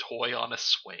and a toy on a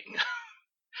swing.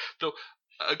 Though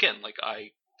again, like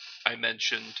I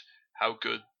mentioned how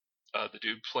good the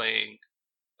dude playing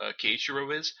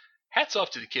Keiichiro is. Hats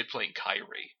off to the kid playing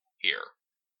Kairi here,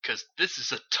 because this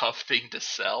is a tough thing to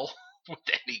sell with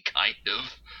any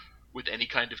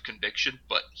kind of conviction,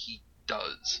 but he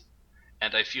does.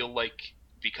 And I feel like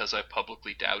because I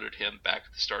publicly doubted him back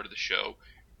at the start of the show,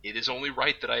 it is only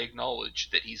right that I acknowledge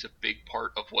that he's a big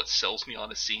part of what sells me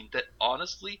on a scene that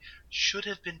honestly should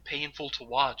have been painful to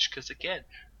watch, because again,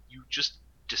 you just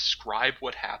describe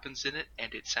what happens in it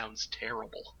and it sounds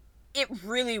terrible. It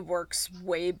really works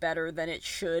way better than it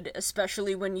should,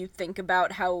 especially when you think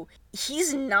about how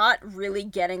he's not really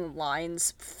getting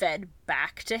lines fed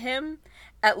back to him,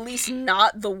 at least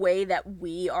not the way that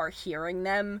we are hearing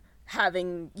them,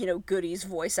 having, Goody's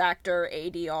voice actor,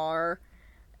 ADR,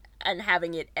 and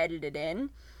having it edited in.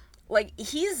 Like,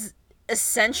 he's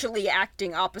essentially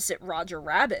acting opposite Roger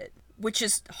Rabbit, which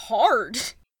is hard.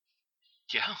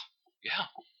 Yeah, yeah.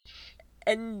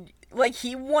 And, like,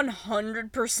 he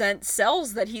 100%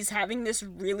 sells that he's having this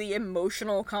really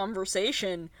emotional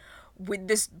conversation with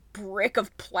this brick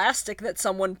of plastic that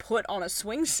someone put on a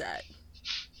swing set.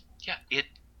 Yeah,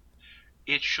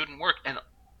 it shouldn't work. And,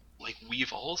 like,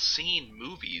 we've all seen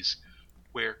movies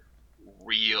where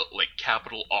real, like,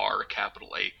 capital R,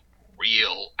 capital A,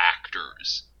 real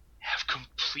actors have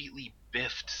completely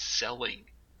biffed selling,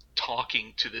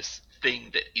 talking to this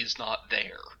thing that is not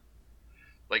there.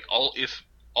 Like, if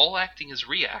all acting is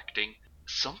reacting,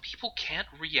 some people can't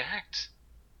react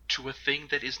to a thing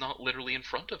that is not literally in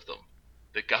front of them.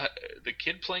 The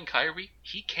kid playing Kairi,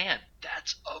 he can.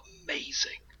 That's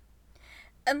amazing.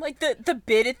 And, like, the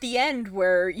bit at the end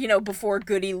where, before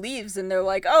Goody leaves and they're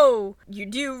like, oh, you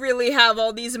do really have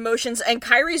all these emotions, and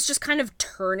Kairi's just kind of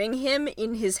turning him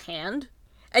in his hand.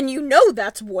 And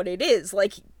that's what it is.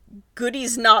 Like,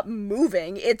 Goody's not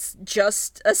moving, it's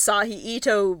just Asahi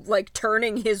Ito, like,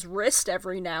 turning his wrist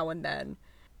every now and then.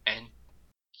 And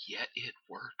yet it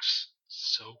works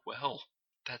so well.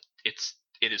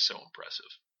 It is so impressive.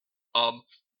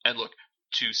 And look,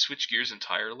 to switch gears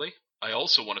entirely, I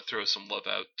also want to throw some love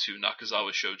out to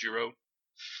Nakazawa Shojiro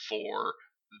for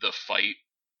the fight,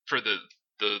 for the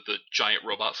giant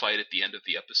robot fight at the end of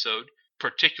the episode,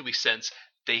 particularly since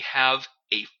they have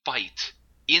a fight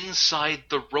inside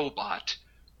the robot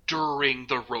during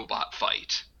the robot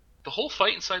fight. The whole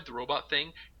fight inside the robot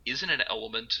thing isn't an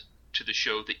element to the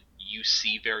show that you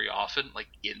see very often. Like,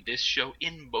 in this show,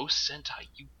 in most Sentai,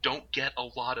 you don't get a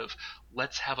lot of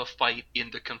let's have a fight in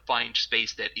the confined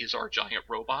space that is our giant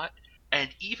robot. And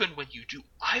even when you do,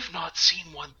 I've not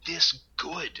seen one this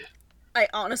good. I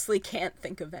honestly can't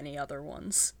think of any other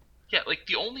ones. Yeah, like,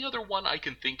 the only other one I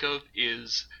can think of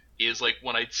is like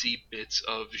when I'd see bits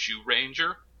of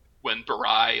Zyuranger, when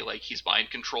Barai, like, he's mind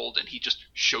controlled and he just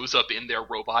shows up in their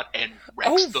robot and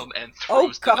wrecks them and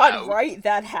throws them out. Oh god, right,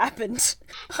 that happened.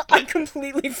 I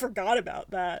completely forgot about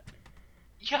that.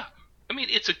 Yeah, I mean,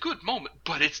 it's a good moment,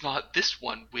 but it's not this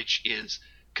one, which is,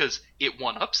 because it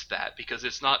one-ups that, because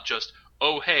it's not just,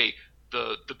 oh hey,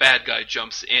 the bad guy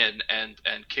jumps in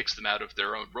and kicks them out of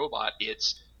their own robot.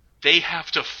 It's, they have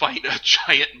to fight a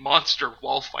giant monster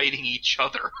while fighting each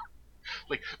other.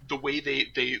 Like, the way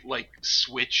they like,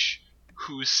 switch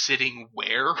who's sitting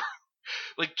where.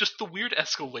 Like, just the weird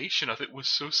escalation of it was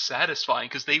so satisfying,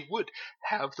 because they would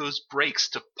have those breaks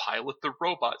to pilot the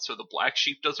robot so the black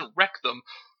sheep doesn't wreck them.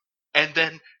 And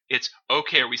then it's,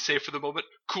 okay, are we safe for the moment?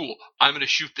 Cool, I'm gonna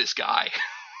shoot this guy.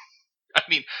 I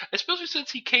mean, especially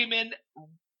since he came in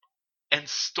and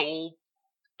stole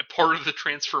part of the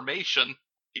transformation.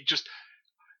 It just,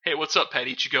 hey, what's up, Pat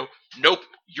Ichigo? Nope,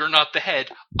 you're not the head.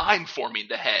 I'm forming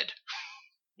the head.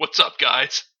 What's up,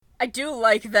 guys? I do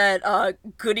like that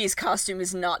Goody's costume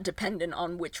is not dependent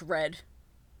on which red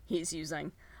he's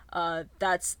using.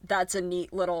 That's a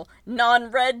neat little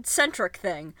non-red centric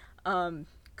thing.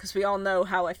 Because we all know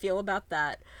how I feel about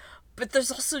that. But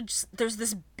there's also there's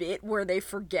this bit where they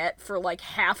forget for like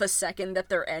half a second that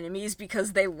they're enemies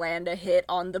because they land a hit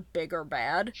on the bigger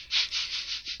bad.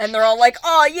 And they're all like,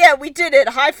 "Oh yeah, we did it!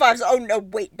 High fives!" Oh no,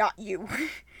 wait, not you.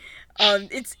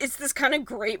 It's this kind of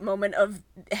great moment of,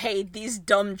 hey, these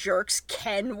dumb jerks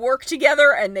can work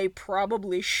together, and they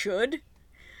probably should.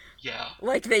 Yeah.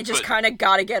 Like, they just kind of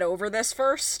gotta get over this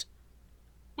first.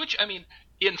 Which, I mean,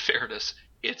 in fairness,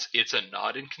 it's a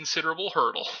not inconsiderable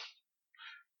hurdle.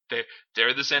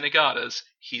 They're the Zenigata's,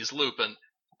 he's Lupin,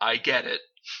 I get it.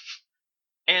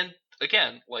 And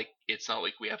again, like, it's not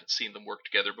like we haven't seen them work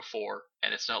together before,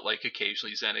 and it's not like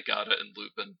occasionally Zenigata and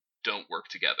Lupin don't work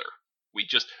together. We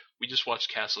just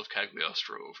watched Castle of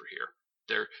Cagliostro over here.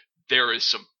 There is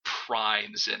some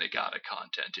prime Zenigata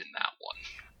content in that one.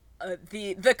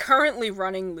 The currently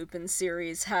running Lupin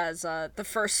series has the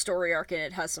first story arc in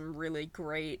it has some really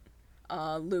great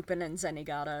Lupin and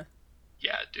Zenigata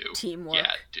teamwork.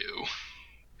 Yeah, do.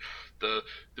 The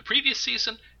previous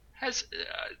season has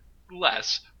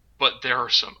less, but there are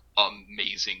some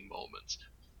amazing moments.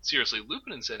 Seriously,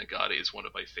 Lupin and Zenigata is one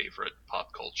of my favorite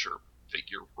pop culture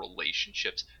figure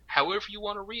relationships. However you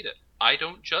want to read it, I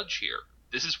don't judge here.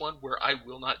 This is one where I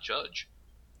will not judge.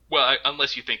 Well,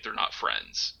 unless you think they're not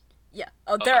friends. Yeah.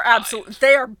 Oh, they're absolutely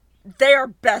they are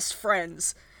best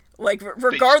friends. Like,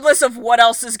 regardless of what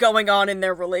else is going on in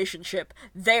their relationship,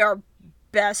 they are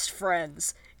best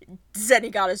friends.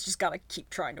 Zenigata's just gotta keep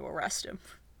trying to arrest him.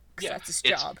 Because that's his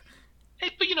job.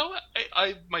 Hey, but you know what?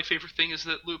 My favorite thing is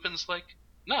that Lupin's like,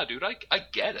 nah, dude, I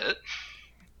get it.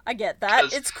 I get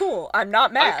that. It's cool. I'm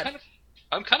not mad.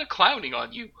 I'm kind of clowning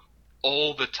on you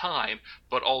all the time,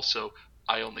 but also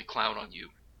I only clown on you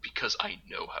because I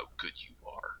know how good you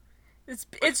are.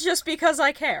 It's just because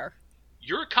I care.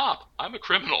 You're a cop. I'm a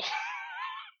criminal.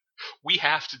 We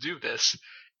have to do this,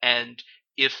 and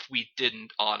if we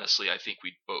didn't, honestly, I think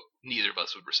neither of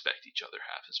us would respect each other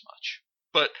half as much.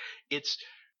 But it's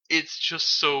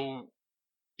just so,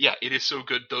 yeah, it is so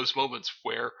good. Those moments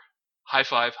where high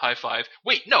five.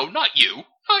 Wait, no, not you.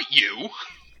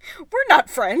 We're not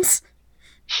friends.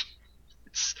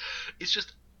 It's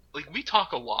just, like, we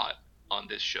talk a lot on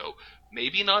this show.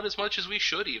 Maybe not as much as we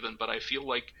should even, but I feel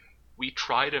like we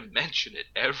try to mention it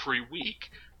every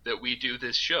week that we do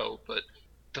this show. But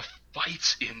the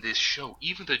fights in this show,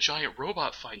 even the giant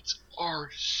robot fights, are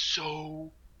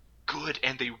so good,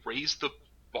 and they raise the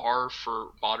bar for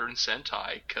modern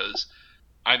Sentai, because,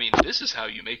 I mean, this is how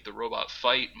you make the robot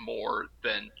fight more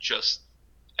than just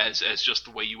as just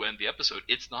the way you end the episode.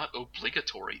 It's not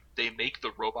obligatory. They make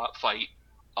the robot fight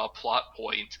a plot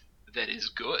point that is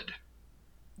good.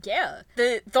 Yeah,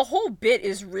 the whole bit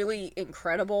is really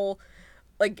incredible.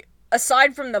 Like,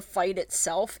 aside from the fight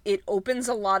itself, it opens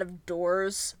a lot of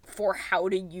doors for how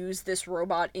to use this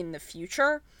robot in the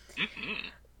future.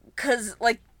 Because,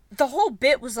 like, the whole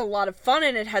bit was a lot of fun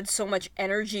and it had so much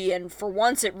energy, and for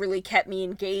once it really kept me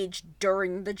engaged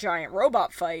during the giant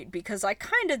robot fight, because I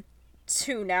kind of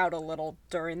tune out a little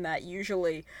during that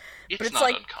usually. But it's not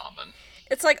like, uncommon.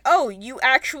 It's like, oh, you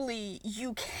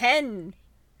can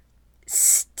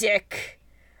stick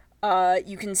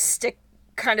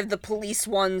kind of the police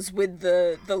ones with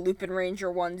the Lupin Ranger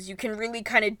ones. You can really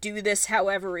kind of do this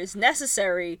however is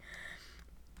necessary,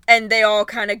 and they all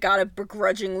kind of gotta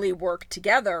begrudgingly work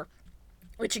together,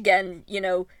 which again, you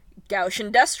know, Gauche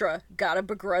and Destra gotta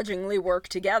begrudgingly work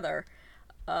together.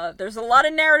 There's a lot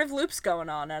of narrative loops going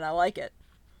on, and I like it.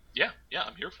 Yeah,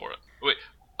 I'm here for it. Wait,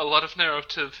 a lot of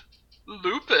narrative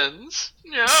Lupins?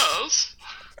 Yes.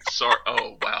 Sorry.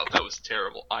 Oh, wow, that was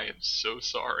terrible. I am so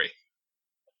sorry.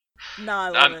 No, I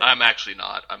love it. I'm actually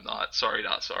not. I'm not. Sorry,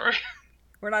 not sorry.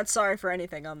 We're not sorry for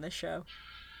anything on this show.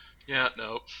 Yeah,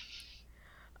 no.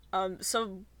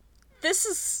 So this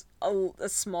is a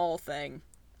small thing,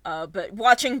 but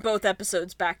watching both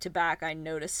episodes back to back, I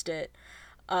noticed it.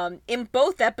 In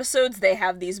both episodes, they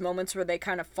have these moments where they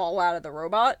kind of fall out of the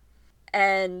robot,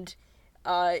 and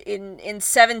in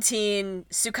 17,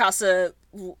 Tsukasa,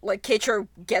 like, Keiichiro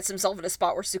gets himself in a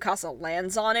spot where Tsukasa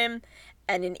lands on him,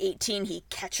 and in 18, he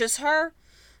catches her.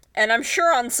 And I'm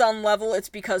sure on some level it's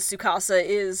because Tsukasa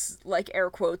is, like, air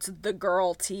quotes, the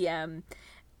girl TM,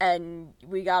 and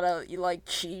we gotta, like,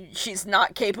 she's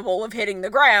not capable of hitting the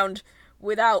ground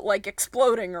without, like,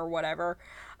 exploding or whatever.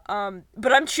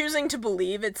 But I'm choosing to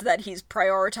believe it's that he's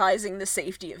prioritizing the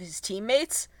safety of his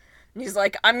teammates. And he's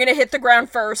like, I'm gonna hit the ground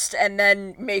first, and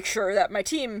then make sure that my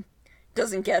team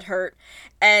doesn't get hurt.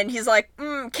 And he's like,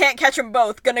 can't catch them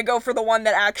both, gonna go for the one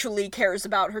that actually cares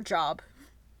about her job.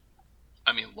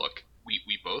 I mean, look,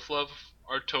 we both love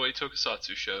our Toei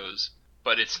Tokusatsu shows,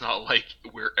 but it's not like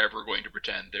we're ever going to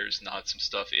pretend there's not some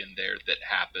stuff in there that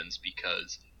happens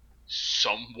because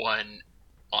someone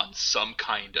on some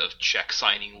kind of check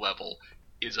signing level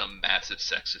is a massive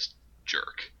sexist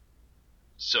jerk.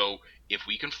 So if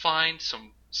we can find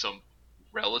some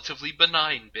relatively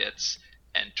benign bits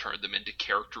and turn them into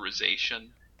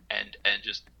characterization and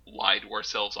just lie to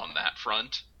ourselves on that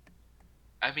front,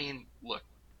 I mean, look,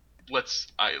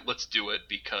 let's do it,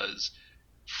 because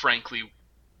frankly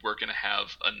we're gonna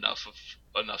have enough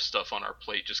stuff on our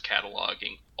plate just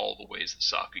cataloging all the ways that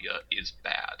Sakuya is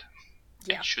bad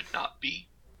and should not be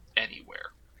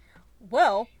anywhere.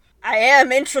 Well, I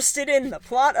am interested in the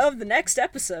plot of the next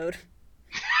episode.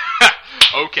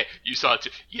 Okay, you saw it too.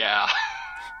 Yeah.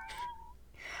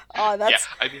 Oh, that's...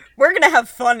 Yeah, I mean... We're gonna have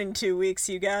fun in 2 weeks,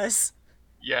 you guys.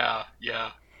 Yeah.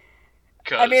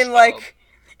 I mean, like,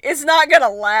 it's not gonna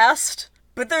last,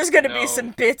 but there's gonna be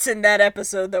some bits in that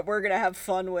episode that we're gonna have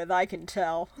fun with, I can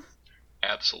tell.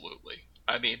 Absolutely.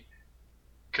 I mean,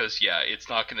 because, yeah, it's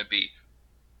not gonna be,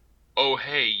 oh,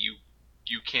 hey, you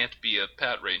can't be a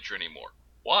Pat Ranger anymore.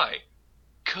 Why?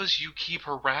 Because you keep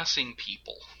harassing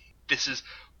people.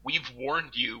 We've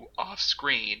warned you off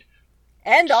screen.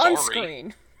 And on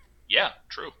screen. Yeah,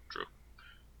 true.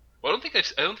 Well,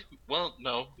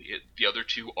 no, the other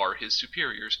two are his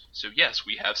superiors, so yes,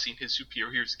 we have seen his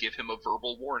superiors give him a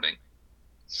verbal warning.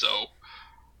 So,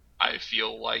 I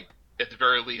feel like, at the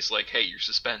very least, like, hey, you're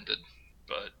suspended.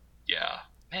 But, yeah,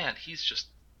 man, he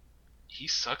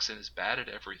sucks and is bad at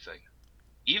everything.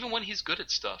 Even when he's good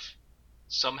at stuff,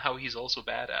 somehow he's also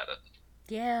bad at it.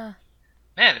 Yeah.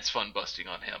 Man, it's fun busting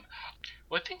on him.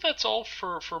 Well, I think that's all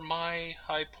for my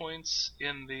high points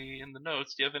in the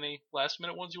notes. Do you have any last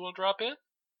minute ones you want to drop in?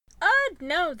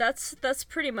 No, that's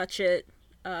pretty much it.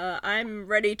 I'm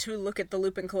ready to look at the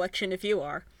Lupin collection if you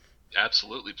are.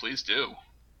 Absolutely, please do.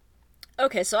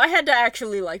 Okay, so I had to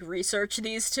actually, like, research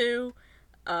these two,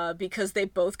 because they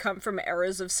both come from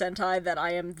eras of Sentai that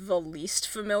I am the least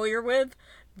familiar with,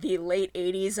 the late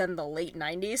 80s and the late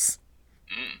 90s.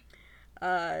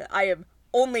 I am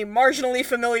only marginally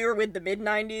familiar with the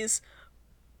mid-90s,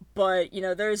 but, you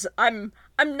know, I'm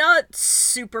not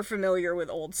super familiar with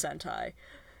old Sentai.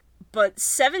 But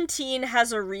 17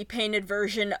 has a repainted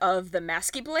version of the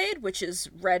Masky Blade, which is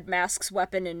Red Mask's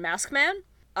weapon in Maskman.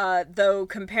 Though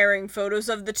comparing photos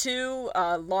of the two,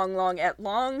 Long Long et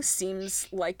Long seems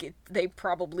like they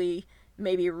probably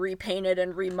maybe repainted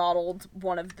and remodeled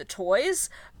one of the toys,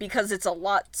 because it's a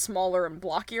lot smaller and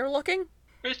blockier looking.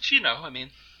 Which, you know, I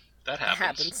mean, that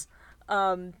happens.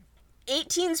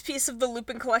 18's piece of the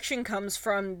Lupin collection comes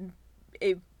from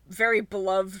a very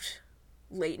beloved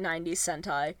late 90s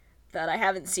Sentai that I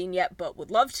haven't seen yet but would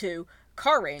love to,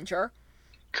 Car Ranger.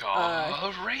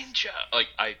 Car Ranger! Like,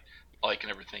 all I can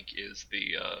ever think is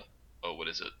the,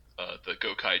 the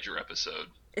Gokaiger episode.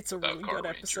 It's a really good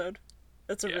episode.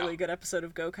 That's a really good episode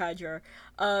of Gokaiger.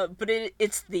 But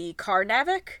it's the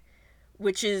Carnavic,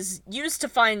 which is used to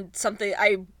find something.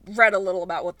 I read a little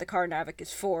about what the Carnavic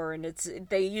is for, and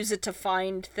they use it to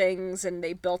find things, and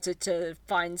they built it to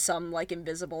find some, like,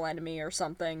 invisible enemy or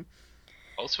something.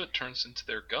 Also, it turns into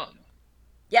their gun.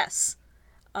 Yes.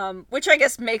 Which I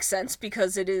guess makes sense,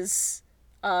 because it is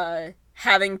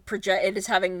having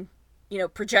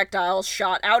projectiles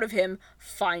shot out of him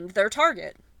find their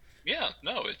target. Yeah,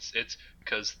 no, it's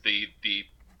because the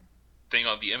thing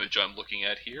on the image I'm looking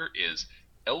at here is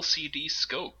LCD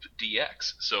Scope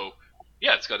DX. So,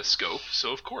 yeah, it's got a scope,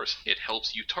 so of course, it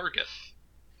helps you target.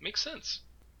 Makes sense.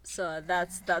 So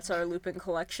that's our Lupin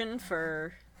collection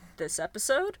for this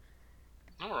episode.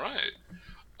 Alright.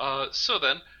 So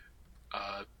then,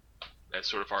 as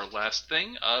sort of our last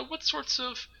thing, what sorts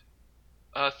of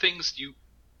things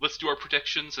let's do our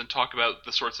predictions and talk about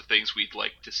the sorts of things we'd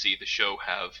like to see the show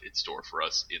have in store for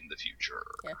us in the future.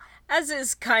 Yeah. As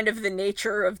is kind of the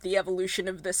nature of the evolution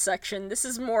of this section, this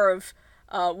is more of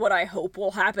what I hope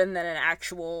will happen than an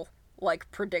actual, like,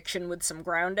 prediction with some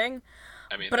grounding.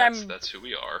 I mean, but that's who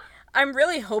we are. I'm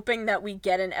really hoping that we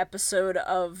get an episode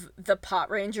of the Pot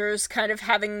Rangers kind of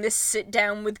having this sit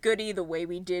down with Goody the way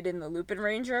we did in the Lupin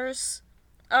Rangers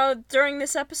during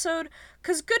this episode,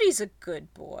 because Goody's a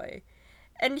good boy.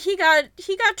 And he got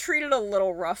treated a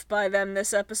little rough by them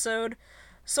this episode,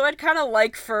 so I'd kind of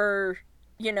like for,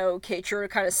 Keiichiro to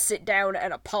kind of sit down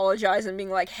and apologize and being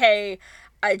like, hey,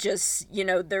 I just,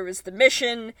 there was the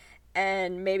mission,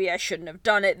 and maybe I shouldn't have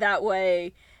done it that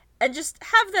way, and just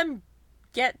have them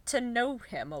get to know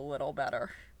him a little better.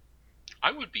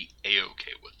 I would be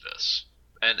A-okay with this.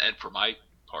 And for my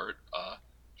part,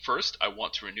 first, I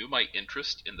want to renew my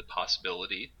interest in the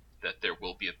possibility that there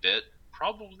will be a bit,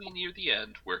 probably near the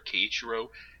end, where Keiichiro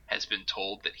has been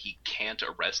told that he can't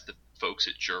arrest the folks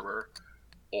at Juror,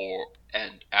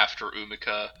 and after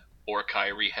Umika or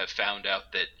Kairi have found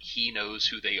out that he knows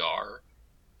who they are.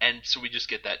 And so we just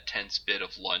get that tense bit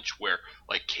of lunch where,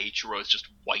 like, Keiichiro is just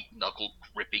white-knuckle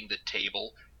gripping the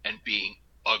table and being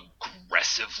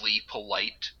aggressively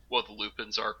polite, while the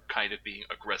Lupins are kind of being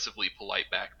aggressively polite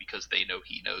back because they know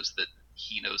he knows that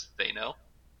they know.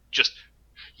 Just,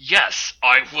 yes,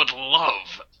 I would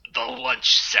love the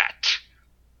lunch set.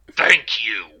 Thank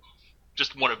you.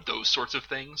 Just one of those sorts of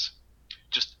things.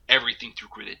 Just everything through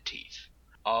gritted teeth.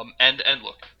 And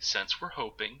look, since we're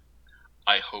hoping,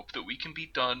 I hope that we can be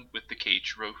done with the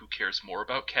Keiichiro who cares more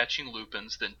about catching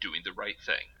Lupins than doing the right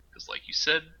thing. Because like you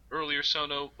said earlier,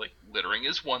 Sono, like, littering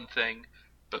is one thing,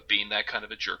 but being that kind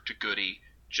of a jerk to Goody,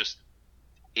 just,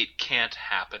 it can't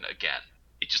happen again.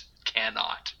 It just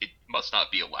cannot. It must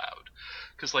not be allowed.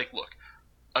 Because, like, look,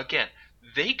 again,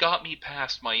 they got me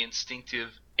past my instinctive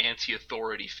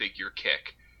anti-authority figure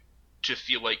kick to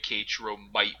feel like Keiichiro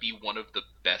might be one of the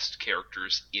best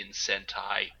characters in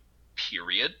Sentai,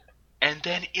 period. And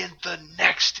then in the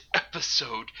next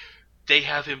episode, they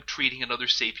have him treating another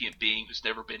sapient being who's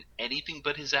never been anything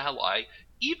but his ally,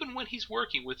 even when he's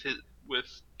working with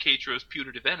Keiichiro's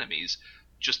putative enemies,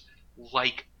 just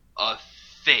like a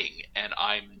thing, and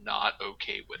I'm not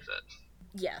okay with it.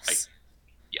 Yes.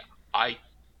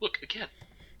 Look, again,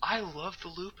 I love the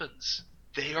Lupins.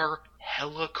 They are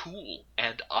hella cool,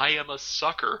 and I am a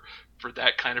sucker for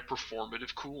that kind of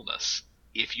performative coolness,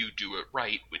 if you do it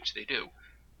right, which they do.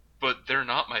 But they're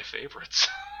not my favorites.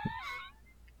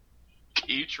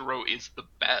 Keiichiro is the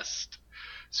best.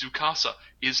 Tsukasa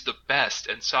is the best,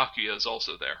 and Sakuya is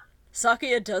also there.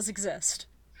 Sakuya does exist.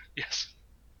 Yes.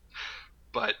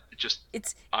 But just...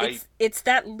 It's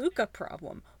that Luca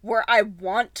problem, where I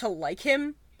want to like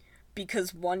him,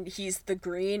 because one, he's the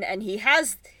green, and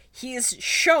he's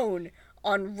shown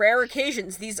on rare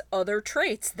occasions these other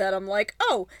traits that I'm like,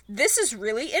 oh, this is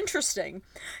really interesting.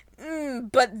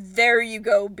 But there you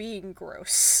go, being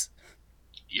gross.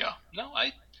 Yeah. No,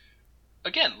 I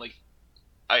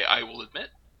will admit,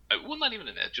 not even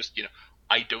admit, just,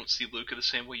 I don't see Luca the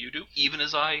same way you do, even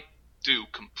as I do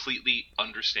completely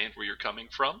understand where you're coming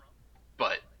from,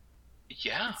 but,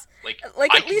 yeah, like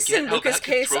at least in Luca's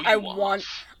case, I want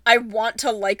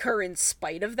to like her in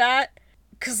spite of that,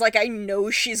 because, like, I know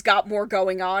she's got more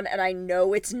going on, and I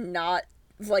know it's not,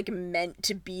 like, meant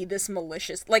to be this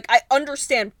malicious. Like, I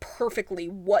understand perfectly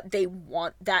what they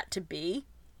want that to be.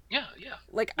 Yeah.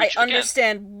 Like, I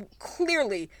understand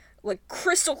clearly, like,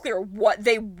 crystal clear what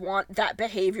they want that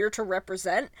behavior to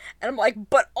represent, and I'm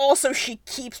like, but also she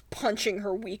keeps punching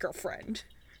her weaker friend.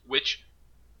 Which,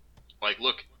 like,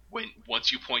 look,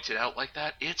 once you point it out like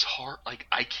that, it's hard, like,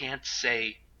 I can't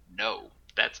say no.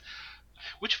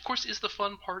 Which, of course, is the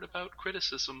fun part about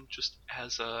criticism, just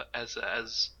as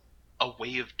a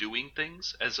way of doing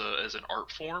things, as an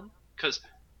art form, because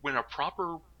when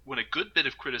a good bit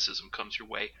of criticism comes your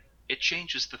way, it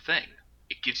changes the thing.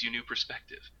 It gives you new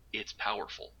perspective. It's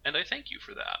powerful, and I thank you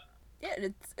for that. Yeah,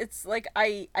 it's like,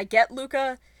 I get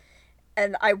Luca,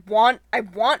 and I want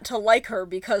to like her,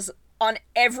 because on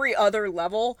every other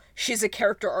level, she's a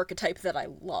character archetype that I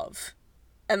love.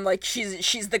 And, like,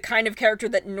 she's the kind of character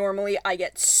that normally I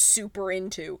get super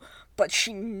into, but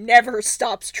she never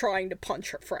stops trying to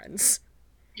punch her friends.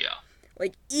 Yeah.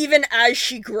 Like, even as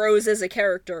she grows as a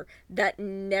character, that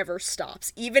never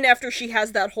stops. Even after she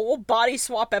has that whole body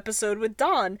swap episode with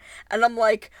Dawn, and I'm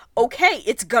like, okay,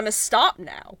 it's gonna stop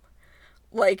now.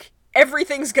 Like,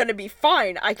 everything's gonna be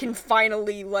fine. I can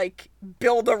finally, like,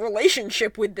 build a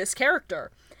relationship with this character.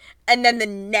 And then the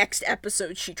next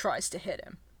episode, she tries to hit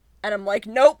him. And I'm like,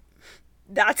 nope,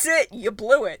 that's it, you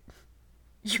blew it.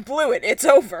 You blew it, it's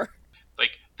over.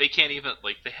 Like, they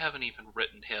haven't even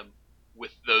written him with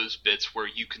those bits where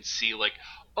you can see, like,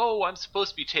 oh, I'm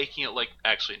supposed to be taking it like,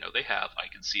 actually, no, they have. I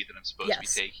can see that I'm supposed to be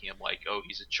taking him like, oh,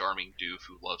 he's a charming doof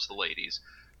who loves the ladies.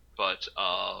 But,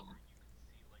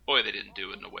 boy, they didn't do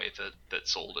it in a way that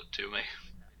sold it to me.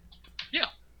 Yeah.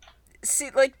 See,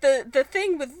 like, the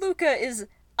thing with Luca is,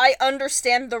 I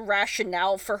understand the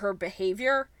rationale for her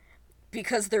behavior,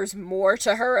 because there's more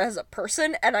to her as a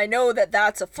person, and I know that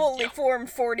that's a fully formed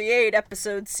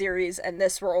 48-episode series, and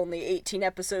this we're only 18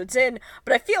 episodes in,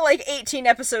 but I feel like 18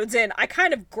 episodes in, I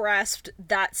kind of grasped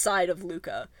that side of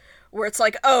Luca, where it's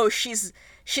like, oh, she's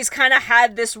kind of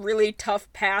had this really tough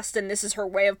past, and this is her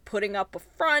way of putting up a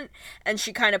front, and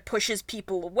she kind of pushes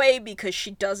people away because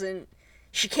she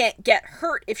can't get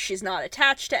hurt if she's not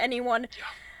attached to anyone. Yeah.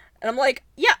 And I'm like,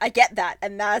 yeah, I get that,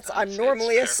 and I'm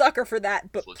normally a sucker for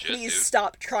that, but legit, please dude.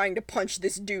 stop trying to punch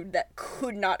this dude that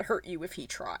could not hurt you if he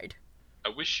tried. I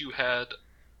wish you had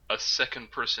a second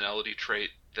personality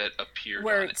trait that appeared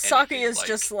where on Sakuya anything is like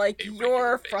just like, a you're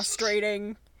regular basis.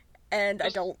 frustrating, and I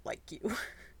don't like you.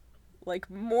 Like,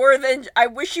 more than... I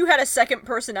wish you had a second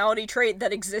personality trait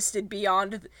that existed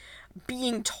beyond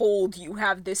being told you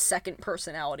have this second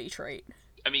personality trait.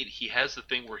 I mean, he has the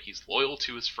thing where he's loyal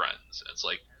to his friends. It's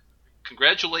like,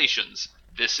 congratulations,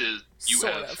 you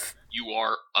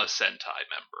are a Sentai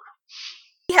member.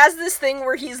 He has this thing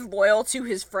where he's loyal to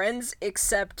his friends,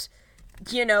 except,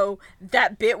 you know,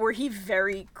 that bit where he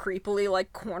very creepily,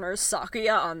 like, corners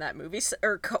Sakuya on that movie set,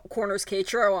 or corners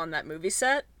Keiichiro on that movie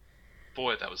set.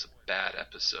 Boy, that was a bad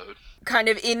episode. Kind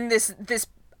of in this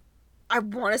I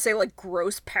want to say, like,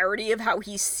 gross parody of how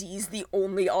he sees the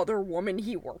only other woman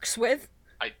he works with.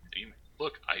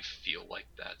 I feel like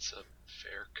that's a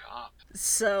fair cop.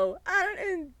 So,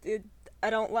 I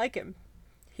don't like him.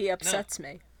 He upsets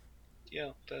me.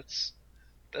 Yeah, that's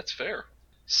fair.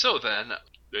 So then,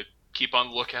 keep on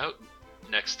the lookout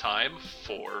next time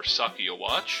for Sakuya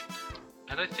Watch,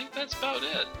 and I think that's about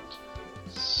it.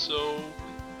 So,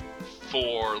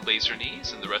 for Laser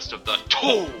Knees and the rest of the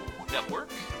Toe Network,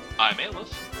 I'm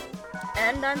Aleph.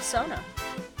 And I'm Sona.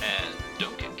 And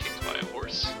don't get kicked by a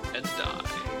horse and die.